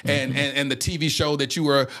Today and the TV show that you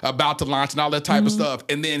were about to launch and all that type of stuff.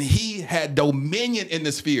 And then he had dominion in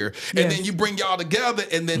the sphere. And Yes. then you bring y'all together,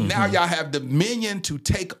 and then now y'all have dominion to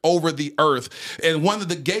take over the earth. And one of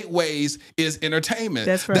the gateways is entertainment.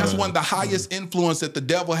 That's right. That's one of the highest influence that the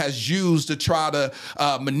devil has used to try to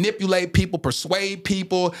manipulate people, persuade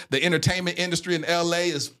people. The entertainment industry in LA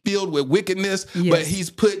is filled with wickedness, Yes. but he's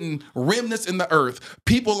putting remnants in the earth.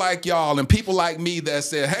 People like y'all and people like me that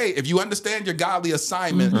said, hey, if you understand your godly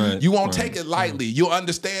assignment, you won't take it lightly. You'll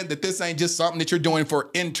understand that this ain't just something that you're doing for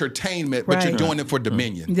entertainment, but you're Right. doing it for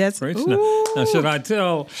dominion. That's Praise ooh. now, should I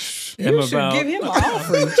tell him You should about give him an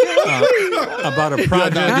offering. about a Yeah,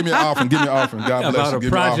 project? nah, give me an offering. Give me an offering. God bless About you. a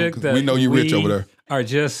Give me an offering, project 'cause that we know you're rich over there. are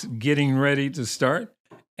just getting ready to start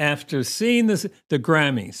after seeing the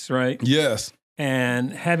Grammys, right? Yes.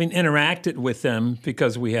 And having interacted with them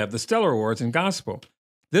because we have the Stellar Awards in gospel.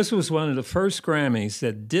 This was one of the first Grammys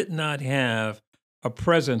that did not have a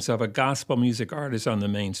presence of a gospel music artist on the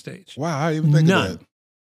main stage. Wow, I didn't even think None. of that.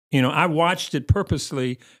 You know, I watched it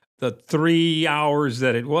purposely, the 3 hours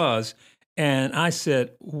that it was, and I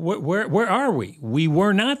said, where are we? We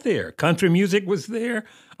were not there. Country music was there.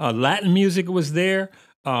 Latin music was there.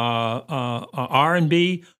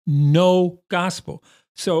 R&B, no gospel.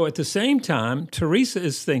 So at the same time, Teresa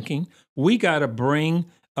is thinking, we got to bring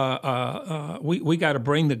we got to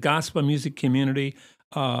bring the gospel music community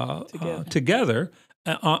together,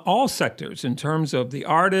 all sectors, in terms of the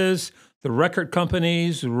artists, the record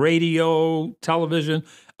companies, radio, television.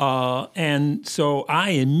 And so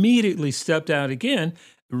I immediately stepped out again,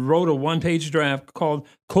 wrote a one-page draft called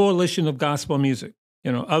Coalition of Gospel Music.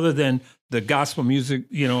 You know, other than the Gospel Music,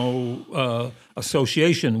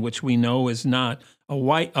 Association, which we know is not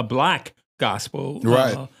a black gospel.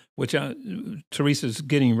 Right. which Teresa's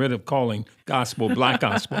getting rid of calling gospel black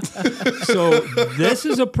gospel. So this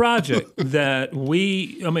is a project that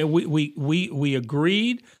we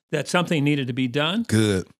agreed that something needed to be done.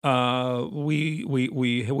 Good. We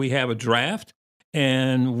have a draft,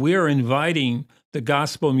 and we're inviting the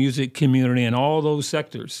gospel music community and all those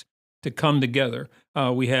sectors to come together.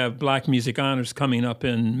 We have Black Music Honors coming up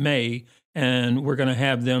in May, and we're going to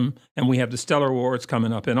have them, and we have the Stellar Awards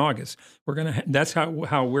coming up in August. We're going to. That's how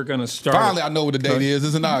we're going to start. Finally, I know what the date is.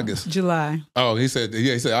 It's in August. July. Oh, he said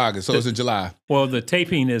August, so it's in July. Well, the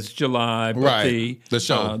taping is July, but right.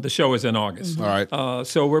 The show is in August. All right.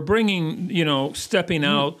 So we're bringing, stepping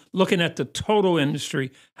out, looking at the total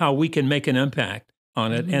industry, how we can make an impact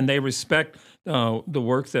on it, and they respect the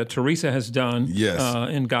work that Teresa has done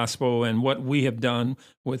in gospel and what we have done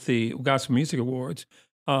with the Gospel Music Awards.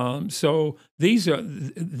 So these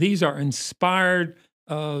are inspired,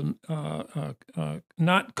 not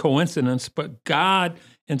coincidence, but God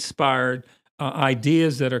inspired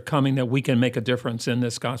ideas that are coming that we can make a difference in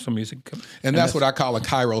this gospel music. And that's what I call a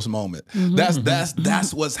Kairos moment.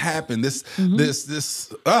 That's what's happened. This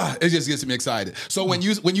it just gets me excited. So when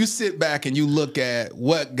you sit back and you look at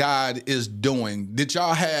what God is doing, did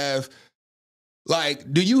y'all have,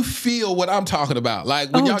 like, do you feel what I'm talking about?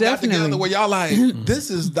 Like when y'all got together where y'all like,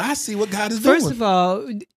 I see what God is doing. First of all,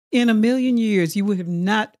 in a million years, you would have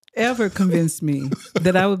not ever convinced me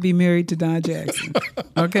that I would be married to Don Jackson.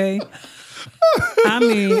 Okay? I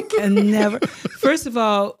mean, and never. First of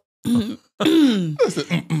all, he's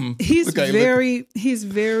very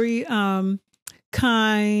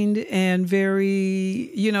kind and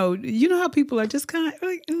very, you know how people are just kind of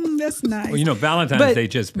like, that's nice. Well, Valentine's Day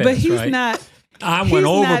just passed, but he's right? not. I went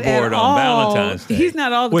overboard on Valentine's Day. He's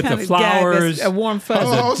not all the with kind the of flowers, guy that's a warm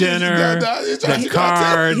fuzzy. the dinner, the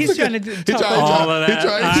cards. He's trying to talk all of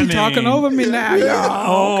that. He's talking over me now,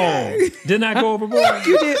 y'all. Okay. Didn't I go overboard?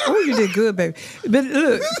 You did. Oh, you did good, baby. But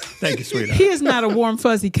look, thank you, sweetheart. He is not a warm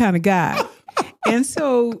fuzzy kind of guy. And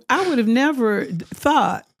so I would have never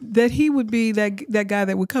thought that he would be that guy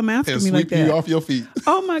that would come after me like that. Sweep you off your feet.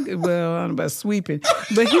 Oh my God! Well, I don't know about sweeping,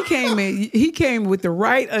 but he came with the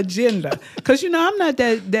right agenda. Because I'm not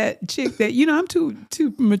that chick that I'm too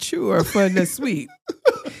mature for the sweep.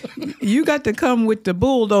 You got to come with the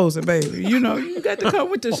bulldozer, baby. You got to come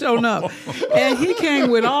with the showing up. And he came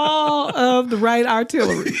with all of the right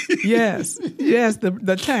artillery. Yes,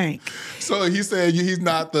 the tank. So he said he's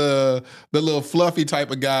not the little fluffy type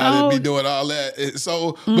of guy that be doing all that.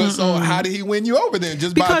 So how did he win you over then?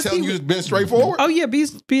 Just by telling you being straightforward? Oh yeah,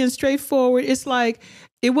 being straightforward. It's like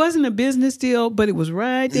it wasn't a business deal, but it was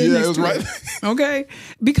right there. Yeah, it was right. Okay,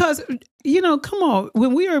 because come on,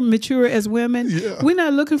 when we are mature as women, we're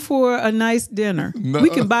not looking for a nice dinner. We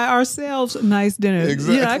can buy ourselves a nice dinner.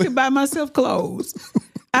 Exactly. I can buy myself clothes.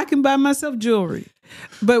 I can buy myself jewelry.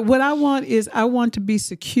 But what I want is to be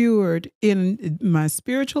secured in my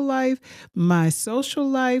spiritual life, my social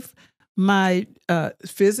life, my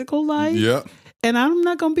physical life. Yeah. And I'm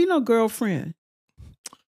not going to be no girlfriend.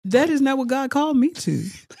 That is not what God called me to.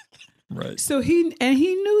 Right. So he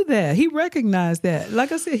knew that. He recognized that.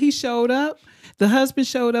 Like I said, he showed up. The husband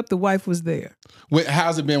showed up. The wife was there.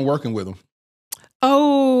 How's it been working with him?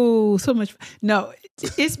 Oh, so much. No,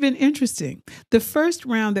 it's been interesting. The first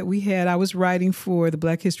round that we had, I was writing for the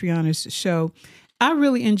Black History Honors show. I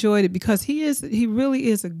really enjoyed it because he really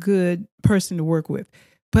is a good person to work with.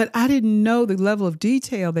 But I didn't know the level of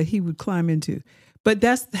detail that he would climb into. But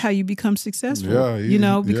that's how you become successful,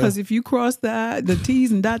 because if you cross the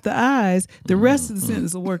T's and dot the I's, the rest of the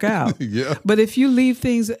sentence will work out. Yeah. But if you leave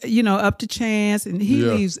things, up to chance, and he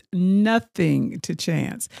leaves nothing to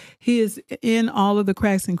chance. He is in all of the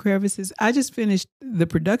cracks and crevices. I just finished the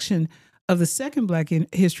production of the second Black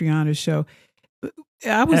History Honors show.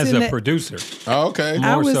 I was as a producer. Oh, okay.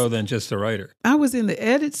 More so than just a writer. I was in the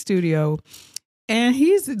edit studio. And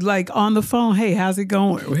he's like on the phone, hey, how's it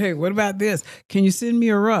going? Hey, what about this? Can you send me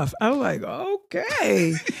a rough? I was like,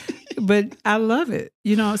 okay. But I love it.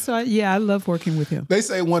 So I love working with him. They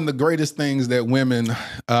say one of the greatest things that women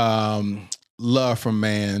love from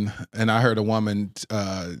man, and I heard a woman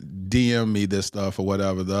DM me this stuff or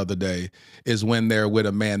whatever the other day, is when they're with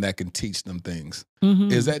a man that can teach them things.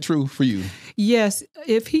 Mm-hmm. Is that true for you? Yes.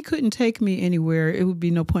 If he couldn't take me anywhere, it would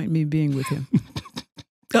be no point in me being with him.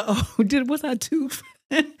 Was I too?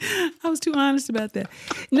 I was too honest about that.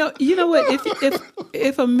 No, you know what?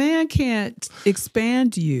 If a man can't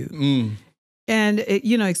expand you and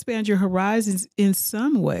expand your horizons in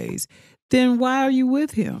some ways, then why are you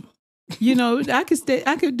with him? I could stay.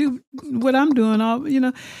 I could do what I'm doing.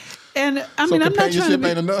 And I mean, I'm not trying to be,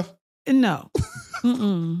 ain't enough. No.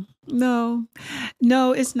 Mm-mm. No,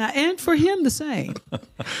 no, it's not. And for him, the same.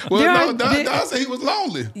 Well, Don said he was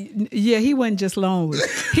lonely. Yeah, he wasn't just lonely.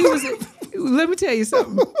 He was. Let me tell you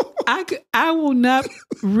something. I will not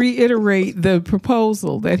reiterate the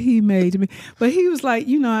proposal that he made to me, but he was like,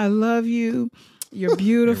 I love you. You're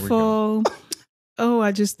beautiful. Oh,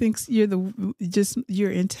 I just think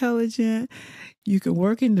you're intelligent. You can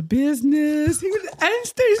work in the business.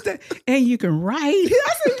 And you can write.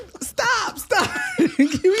 I said, stop.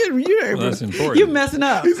 That's important. You're messing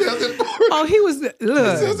up. He said that's important. Oh, he was, look.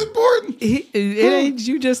 That's important. It ain't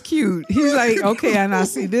you just cute. He's like, okay, and I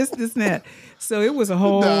see this, and that. So it was a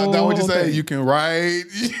whole. Now what you say? thing. You can write.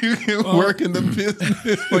 You can work in the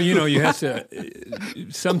business. Well, you have to.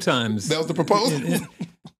 Sometimes that was the proposal.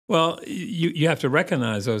 Well, you have to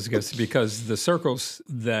recognize those gifts because the circles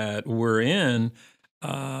that we're in,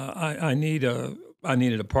 I needed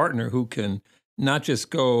a partner who can not just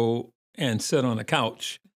go and sit on a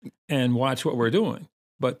couch and watch what we're doing,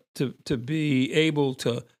 but to be able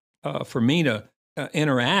to, for me to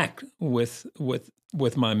interact with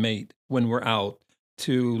my mate when we're out,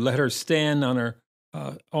 to let her stand on her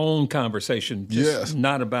own conversation, just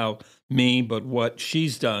not about me, but what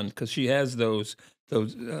she's done, because she has those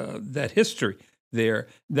that history there.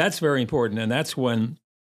 That's very important, and that's when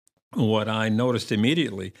what I noticed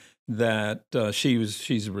immediately that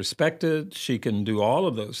she's respected. She can do all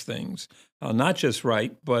of those things, not just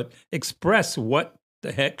write, but express what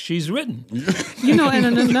the heck she's written. And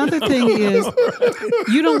another thing is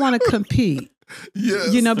you don't want to compete.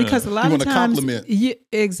 Yes. Because a lot of times, compliment. Yeah,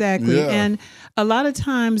 exactly. Yeah. And a lot of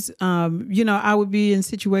times, I would be in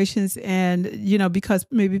situations and, because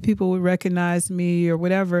maybe people would recognize me or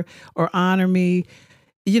whatever, or honor me,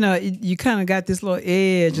 you kind of got this little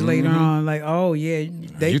edge later on, like, oh yeah,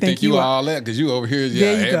 they think you all that because you over here,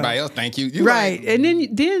 everybody else think you right. Like,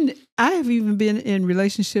 and then I have even been in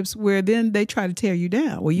relationships where then they try to tear you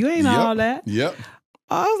down. Well, you ain't all that. Yep.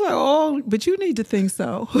 I was like, oh, but you need to think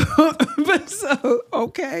so.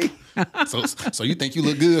 Okay. So you think you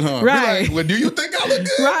look good, huh? Right. Like, well, do you think I look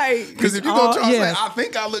good? Right. Because if you're going to try to say, I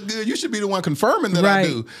think I look good, you should be the one confirming that I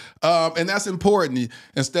do. And that's important.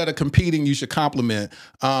 Instead of competing, you should compliment.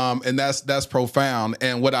 And that's profound.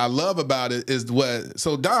 And what I love about it is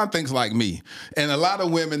so Don thinks like me. And a lot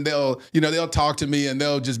of women, they'll talk to me and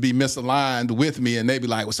they'll just be misaligned with me. And they be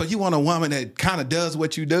like, well, so you want a woman that kind of does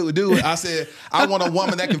what you do? I said, I want a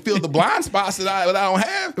woman that can fill the blind spots that I don't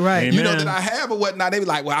have. Right. Amen. That I have or whatnot. They be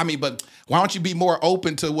like, well, I mean, but why don't you be more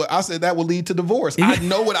open to what I said? That will lead to divorce. I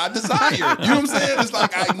know what I desire. You know what I'm saying? It's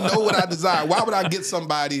like, I know what I desire. Why would I get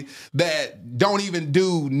somebody that don't even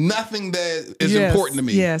do nothing that is important to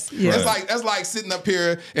me? Yes. That's like sitting up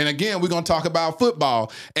here, and again, we're gonna talk about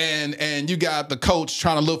football, and you got the coach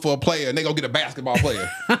trying to look for a player, and they go get a basketball player.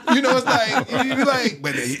 It's like, you be like,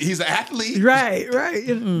 but he's an athlete. Right.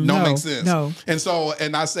 Don't make sense. No.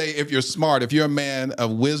 And I say, if you're smart, if you're a man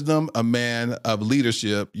of wisdom, a man of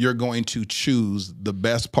leadership, you're going to choose the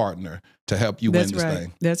best partner to help you win this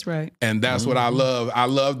thing. That's right. And that's what I love. I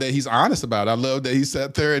love that he's honest about it. I love that he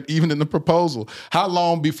sat there, and even in the proposal. How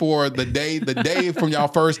long before the day from y'all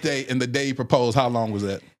first date and the day he proposed, how long was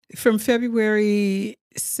that? From February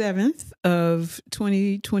 7th of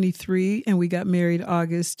 2023, and we got married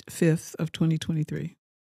August 5th of 2023.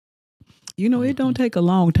 It don't take a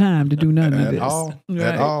long time to do none of this.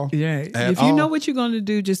 At all. Yeah. If you know what you're going to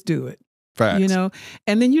do, just do it. Facts.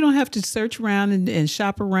 And then you don't have to search around and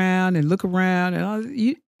shop around and look around and all.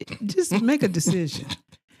 You just make a decision.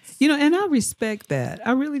 And I respect that.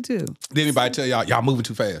 I really do. Did anybody tell y'all moving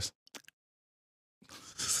too fast?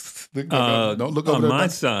 Don't look over on there. my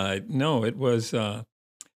side. No, it was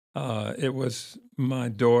my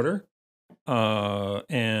daughter,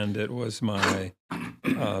 and it was my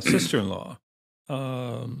sister-in-law.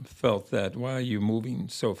 Felt that, why are you moving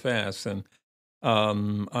so fast? And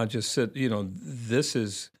I just said, this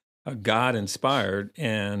is God-inspired,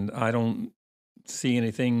 and I don't see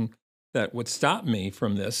anything that would stop me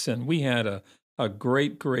from this. And we had a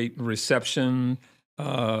great reception.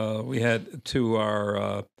 We had to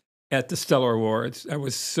our at the Stellar Awards. That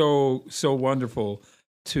was so wonderful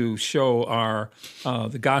to show our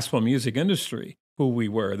the gospel music industry who we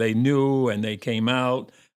were. They knew and they came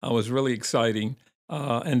out. It was really exciting.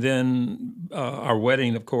 And then our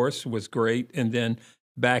wedding, of course, was great. And then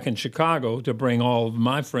back in Chicago to bring all of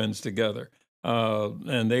my friends together.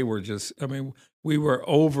 And they were just, we were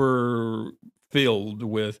overfilled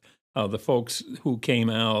with the folks who came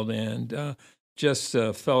out and just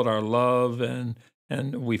felt our love and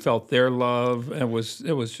we felt their love. It was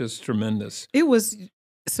just tremendous. It was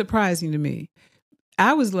surprising to me.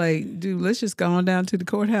 I was like, dude, let's just go on down to the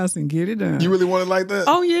courthouse and get it done. You really want it like that?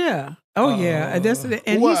 Oh yeah. Oh yeah.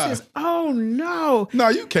 And why? he says, oh no. No,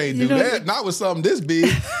 you can't do that. Not with something this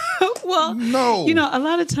big. Well, no. a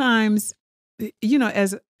lot of times,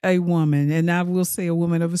 as a woman, and I will say a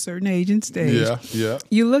woman of a certain age and stage. Yeah.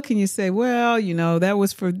 You look and you say, well, that's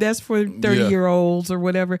for 30-year-olds or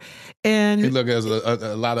whatever. And you look as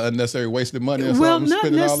a lot of unnecessary wasted money or well, something.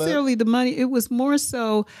 Not necessarily the money. It was more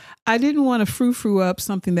so I didn't want to frou-frou up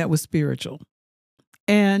something that was spiritual.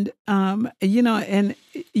 And, and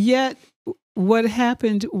yet what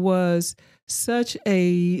happened was such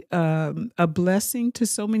a blessing to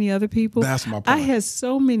so many other people. That's my point. I had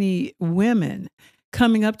so many women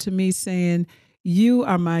coming up to me saying, you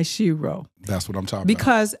are my shero. That's what I'm talking about.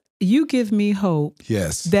 Because you give me hope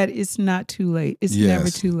yes. that it's not too late. It's yes. never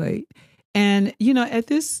too late. And, at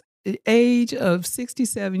this age of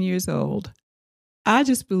 67 years old, I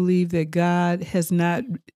just believe that God has not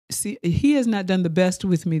done the best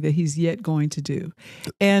with me that he's yet going to do.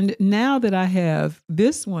 And now that I have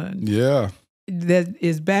this one that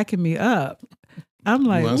is backing me up, I'm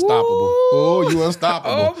like, you unstoppable. Woo! Oh, you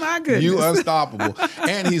unstoppable. Oh my goodness. You unstoppable.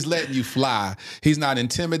 And he's letting you fly. He's not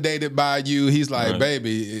intimidated by you. He's like,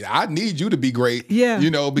 baby, I need you to be great. Yeah.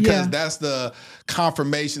 Because that's the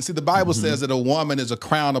confirmation. See, the Bible says that a woman is a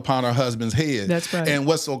crown upon her husband's head. That's right. And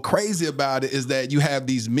what's so crazy about it is that you have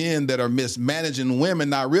these men that are mismanaging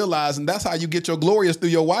women, not realizing that's how you get your glories through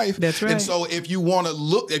your wife. That's right. And so if you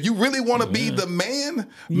really want to be the man,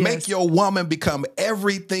 make your woman become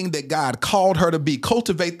everything that God called her to be.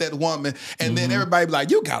 Cultivate that woman, and then everybody be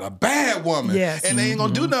like, you got a bad woman. Yes. And they ain't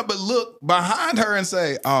gonna do nothing but look behind her and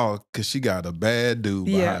say, oh, because she got a bad dude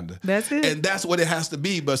behind her. That's it. And that's what it has to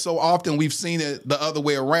be. But so often we've seen it the other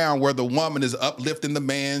way around, where the woman is uplifting the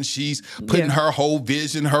man. She's putting her whole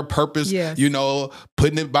vision, her purpose,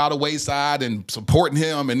 putting it by the wayside and supporting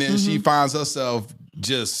him. And then she finds herself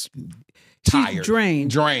just tired,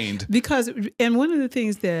 drained. Because, and one of the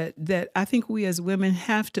things that I think we as women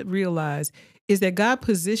have to realize is that God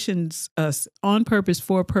positions us on purpose,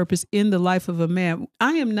 for a purpose in the life of a man.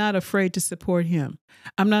 I am not afraid to support him.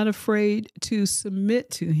 I'm not afraid to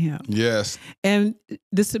submit to him. Yes. And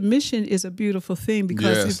the submission is a beautiful thing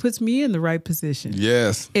because it puts me in the right position.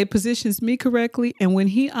 Yes. It positions me correctly. And when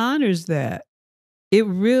he honors that, it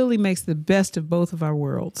really makes the best of both of our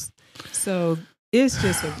worlds. So it's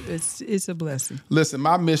just it's a blessing. Listen,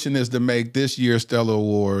 my mission is to make this year's Stellar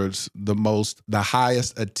Awards the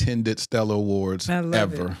highest attended Stellar Awards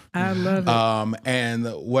ever. I love it. And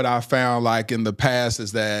what I found like in the past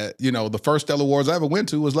is that, the first Stellar Awards I ever went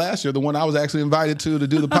to was last year, the one I was actually invited to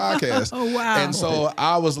do the podcast. Oh, wow. And so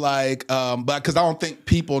I was like, but because I don't think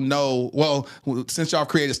people know, well, since y'all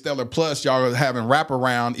created Stellar Plus, y'all are having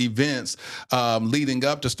wraparound events leading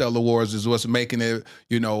up to Stellar Awards is what's making it,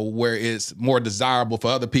 where it's more desirable for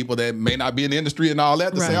other people that may not be in the industry and all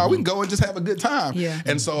that to say, oh, we can go and just have a good time. Yeah.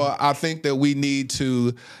 And so I think that we need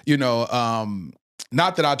to,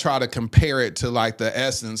 not that I try to compare it to like the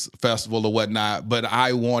Essence Festival or whatnot, but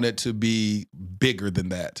I want it to be bigger than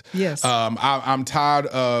that. Yes. I'm tired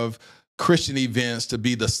of Christian events to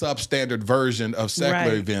be the substandard version of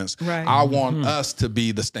secular events. Right. I want us to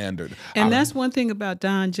be the standard. And that's one thing about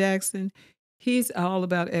Don Jackson. He's all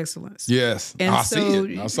about excellence. Yes, and I see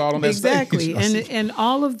it. I saw it on that stage. Exactly. And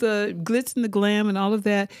all of the glitz and the glam and all of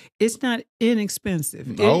that, it's not inexpensive.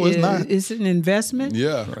 No, it's not. It's an investment.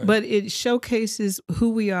 Yeah. Right. But it showcases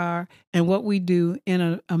who we are and what we do in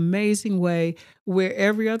an amazing way where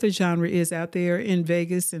every other genre is out there in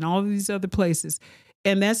Vegas and all of these other places.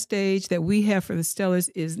 And that stage that we have for the Stellars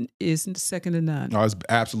is second to none. Oh, it's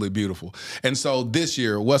absolutely beautiful. And so this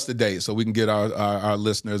year, what's the date so we can get our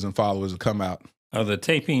listeners and followers to come out? The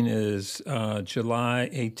taping is July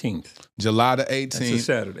 18th. July the 18th. That's a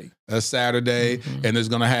Saturday. A Saturday. And there's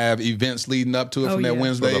going to have events leading up to it from that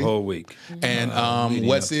Wednesday. For the whole week. And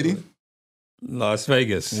what city? Las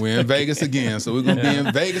Vegas. We're in Vegas again, so we're going to be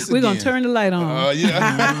in Vegas again. We're going to turn the light on.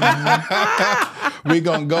 We're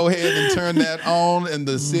going to go ahead and turn that on in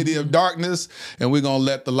the city of darkness, and we're going to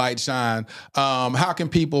let the light shine. How can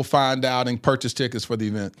people find out and purchase tickets for the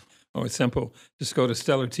event? Oh, it's simple. Just go to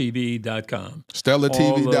stellartv.com.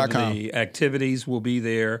 Stellartv.com. All of the activities will be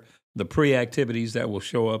there, the pre-activities that will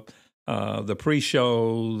show up, the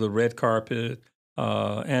pre-show, the red carpet,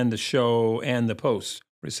 and the show, and the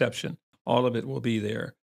post-reception. All of it will be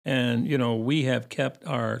there. And, we have kept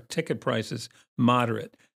our ticket prices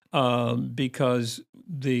moderate because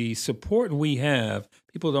the support we have,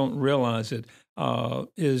 people don't realize it,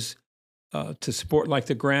 is to support like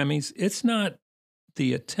the Grammys. It's not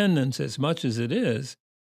the attendance as much as it is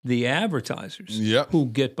the advertisers Yep. who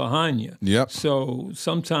get behind you. Yep. So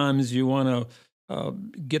sometimes you want to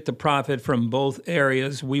get the profit from both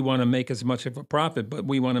areas. We want to make as much of a profit, but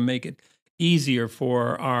we want to make it easier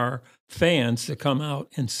for our fans to come out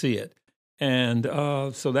and see it. And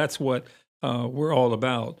so that's what we're all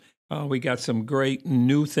about. We got some great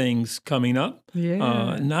new things coming up,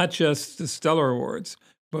 not just the Stellar Awards,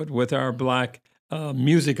 but with our Black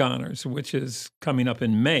Music Honors, which is coming up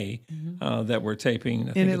in May, that we're taping.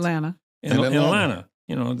 I think in Atlanta. In Atlanta.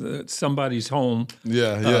 You know, somebody's home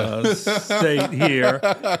Yeah. state here.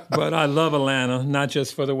 But I love Atlanta, not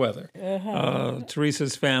just for the weather.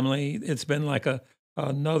 Teresa's family, it's been like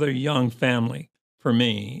another young family for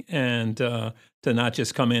me. And to not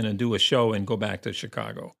just come in and do a show and go back to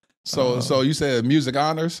Chicago. So you said Music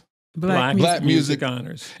Honors? Black Music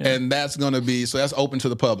Honors. Yeah. And that's going to be, so that's open to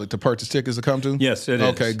the public to purchase tickets to come to? Yes, it is.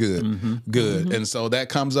 Okay, good. Good. Mm-hmm. And so that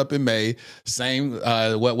comes up in May. Same,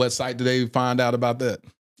 what site do they find out about that?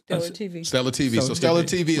 Stellar TV. Stellar TV. So Stellar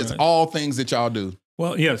TV is all things that y'all do.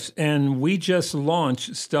 Well, yes. And we just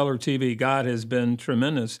launched Stellar TV. God has been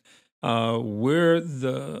tremendous. We're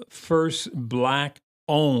the first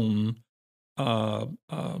Black-owned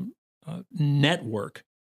network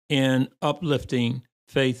in uplifting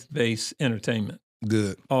faith-based entertainment.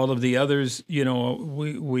 Good. All of the others, you know,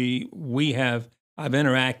 I've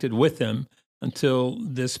interacted with them until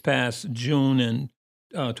this past June in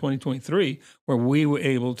 2023, where we were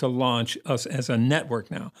able to launch us as a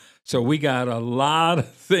network now. So we got a lot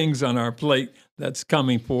of things on our plate that's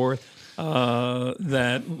coming forth.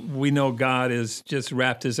 That we know God has just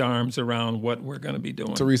wrapped his arms around what we're going to be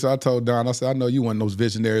doing. Teresa, I told Don, I said, I know you one of those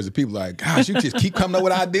visionaries that people like, gosh, you just keep coming up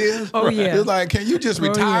with ideas. Oh, yeah. It's like, can you just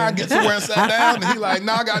retire, get somewhere and sit down? And he's like,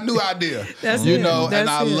 no, I got a new idea. That's you it. know, That's and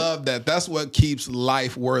I it. love that. That's what keeps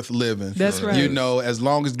life worth living. That's right. You know, as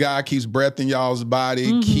long as God keeps breath in y'all's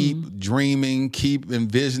body, keep dreaming, keep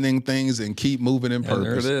envisioning things, and keep moving in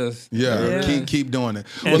purpose. There it is. Yeah. Keep doing it.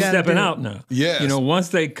 And stepping out now. Yes. You know, once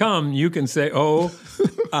they come, you can say, oh,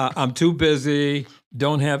 I'm too busy,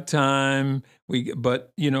 don't have time.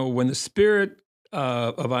 But, you know, when the spirit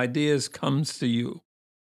of ideas comes to you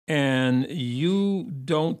and you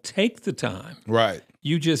don't take the time, Right.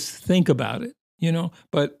 you just think about it, you know.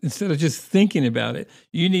 But instead of just thinking about it,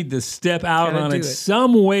 you need to step out Gotta on do it it.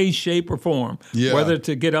 some way, shape, or form. Yeah. Whether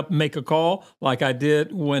to get up and make a call, like I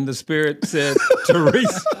did when the Spirit said,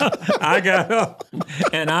 Teresa, I got up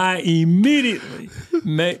and I immediately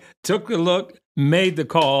took a look, made the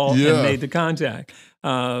call, and made the contact.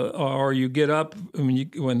 Or you get up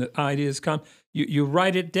when the ideas come, you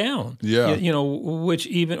write it down. Yeah. You know, which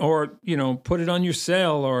even, or, you know, put it on your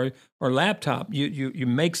cell or laptop. You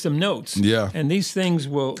make some notes. Yeah. And these things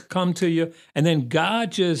will come to you. And then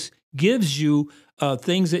God just gives you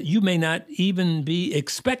things that you may not even be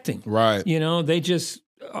expecting. Right. You know, they just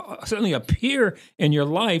certainly appear in your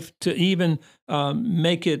life to even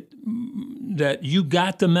make it that you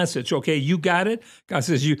got the message. Okay, you got it. God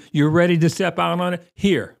says you're ready to step out on it.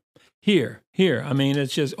 Here. I mean, it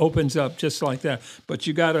just opens up just like that. But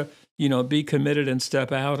you got to, you know, be committed and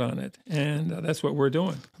step out on it. And that's what we're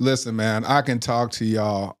doing. Listen, man, I can talk to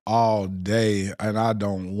y'all all day, and I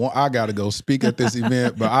got to go speak at this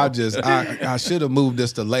event, but I should have moved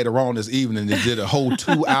this to later on this evening and did a whole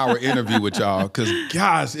 2-hour interview with y'all, because,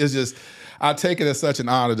 gosh, it's just, I take it as such an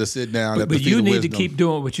honor to sit down at the But feet you of need wisdom. to keep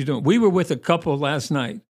doing what you're doing. We were with a couple last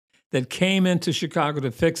night that came into Chicago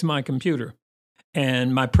to fix my computer,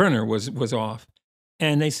 and my printer was off.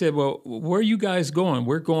 And they said, "Well, where are you guys going?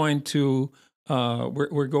 We're going to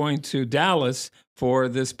we're going to Dallas for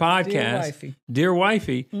this podcast, Dear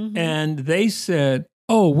Wifey." And they said,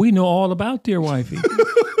 "Oh, we know all about Dear Wifey."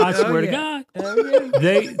 I swear to God.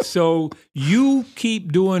 So you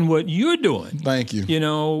keep doing what you're doing. Thank you. You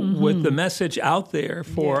know, with the message out there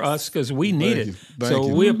for us, because we need it. Thank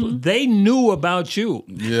you. They knew about you.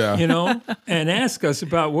 Yeah. You know, and asked us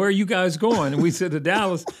about where are you guys going, and we said to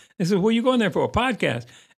Dallas. They said, "Where are you going there for? A podcast?"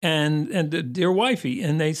 And the Dear Wifey,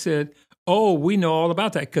 and they said, "Oh, we know all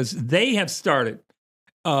about that," because they have started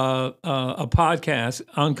a podcast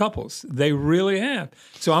on couples. They really have.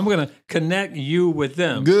 So I'm going to connect you with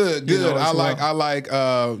them. Good. You know, I like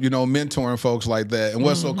mentoring folks like that. And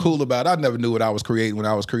what's so cool about it, I never knew what I was creating when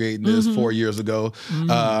I was creating this 4 years ago.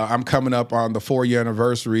 I'm coming up on the 4-year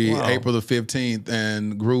anniversary, April the 15th,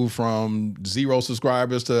 and grew from 0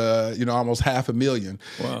 subscribers to, almost 500,000.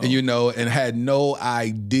 Wow. And, and had no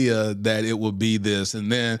idea that it would be this.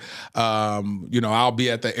 And then, I'll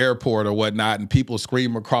be at the airport or whatnot, and people screaming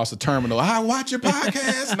him across the terminal. I watch your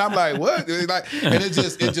podcast, and I'm like, what? And it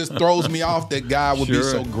just throws me off that God would be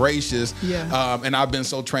so gracious. Yeah. And I've been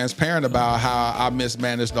so transparent about how I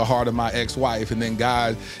mismanaged the heart of my ex-wife, and then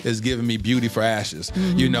God is giving me beauty for ashes.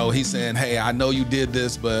 You know, he's saying, hey, I know you did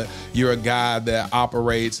this, but you're a God that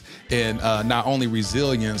operates in not only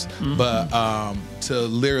resilience, but to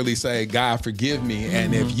literally say, God, forgive me.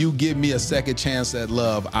 And if you give me a second chance at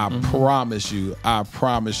love, I promise you,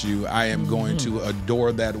 I am going to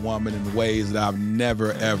adore that woman in ways that I've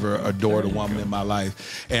never, ever adored a woman in my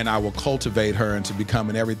life. And I will cultivate her into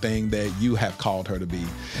becoming everything that you have called her to be.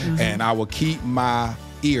 And I will keep my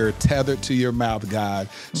ear tethered to your mouth, God,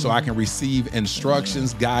 so I can receive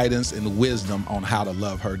instructions, guidance, and wisdom on how to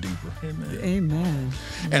love her deeper. Amen.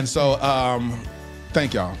 And so,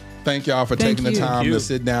 thank y'all. Thank y'all for taking the time to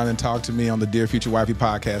sit down and talk to me on the Dear Future Wifey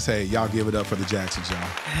podcast. Hey, y'all give it up for the Jacksons, y'all.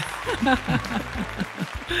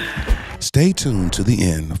 Stay tuned to the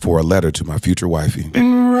end for a letter to my future wifey.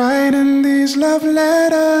 Been writing these love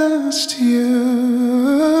letters to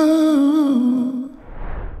you.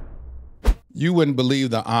 You wouldn't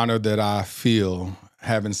believe the honor that I feel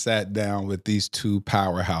having sat down with these two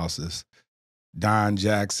powerhouses, Don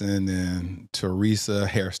Jackson and Teresa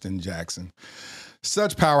Hairston Jackson.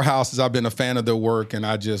 Such powerhouses. I've been a fan of their work, and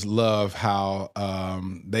I just love how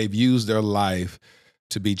they've used their life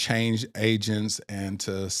to be change agents and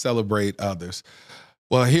to celebrate others.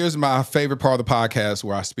 Well, here's my favorite part of the podcast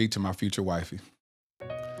where I speak to my future wifey.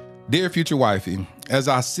 Dear future wifey, as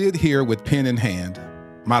I sit here with pen in hand,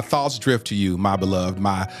 my thoughts drift to you, my beloved,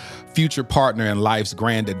 my future partner in life's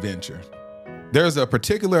grand adventure. There's a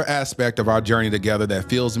particular aspect of our journey together that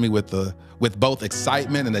fills me with both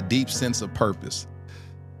excitement and a deep sense of purpose.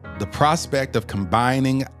 The prospect of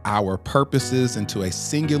combining our purposes into a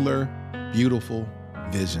singular, beautiful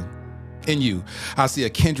vision. In you, I see a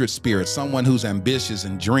kindred spirit, someone whose ambitions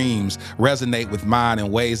and dreams resonate with mine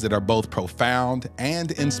in ways that are both profound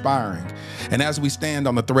and inspiring. And as we stand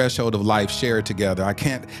on the threshold of life shared together, I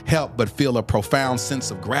can't help but feel a profound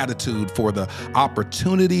sense of gratitude for the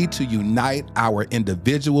opportunity to unite our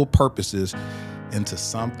individual purposes into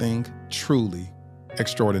something truly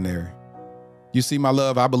extraordinary. You see, my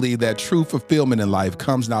love, I believe that true fulfillment in life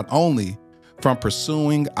comes not only from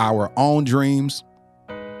pursuing our own dreams,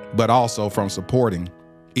 but also from supporting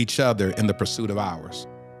each other in the pursuit of ours.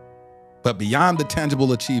 But beyond the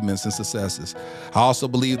tangible achievements and successes, I also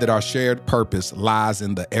believe that our shared purpose lies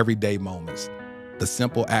in the everyday moments, the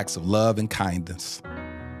simple acts of love and kindness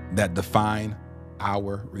that define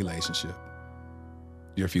our relationship.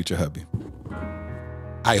 Your future hubby.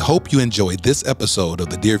 I hope you enjoyed this episode of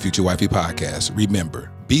the Dear Future Wifey podcast.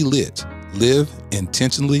 Remember, be lit, live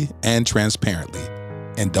intentionally and transparently,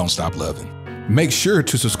 and don't stop loving. Make sure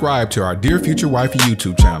to subscribe to our Dear Future Wifey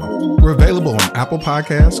YouTube channel. We're available on Apple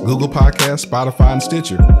Podcasts, Google Podcasts, Spotify, and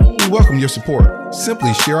Stitcher. We welcome your support.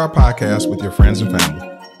 Simply share our podcast with your friends and family.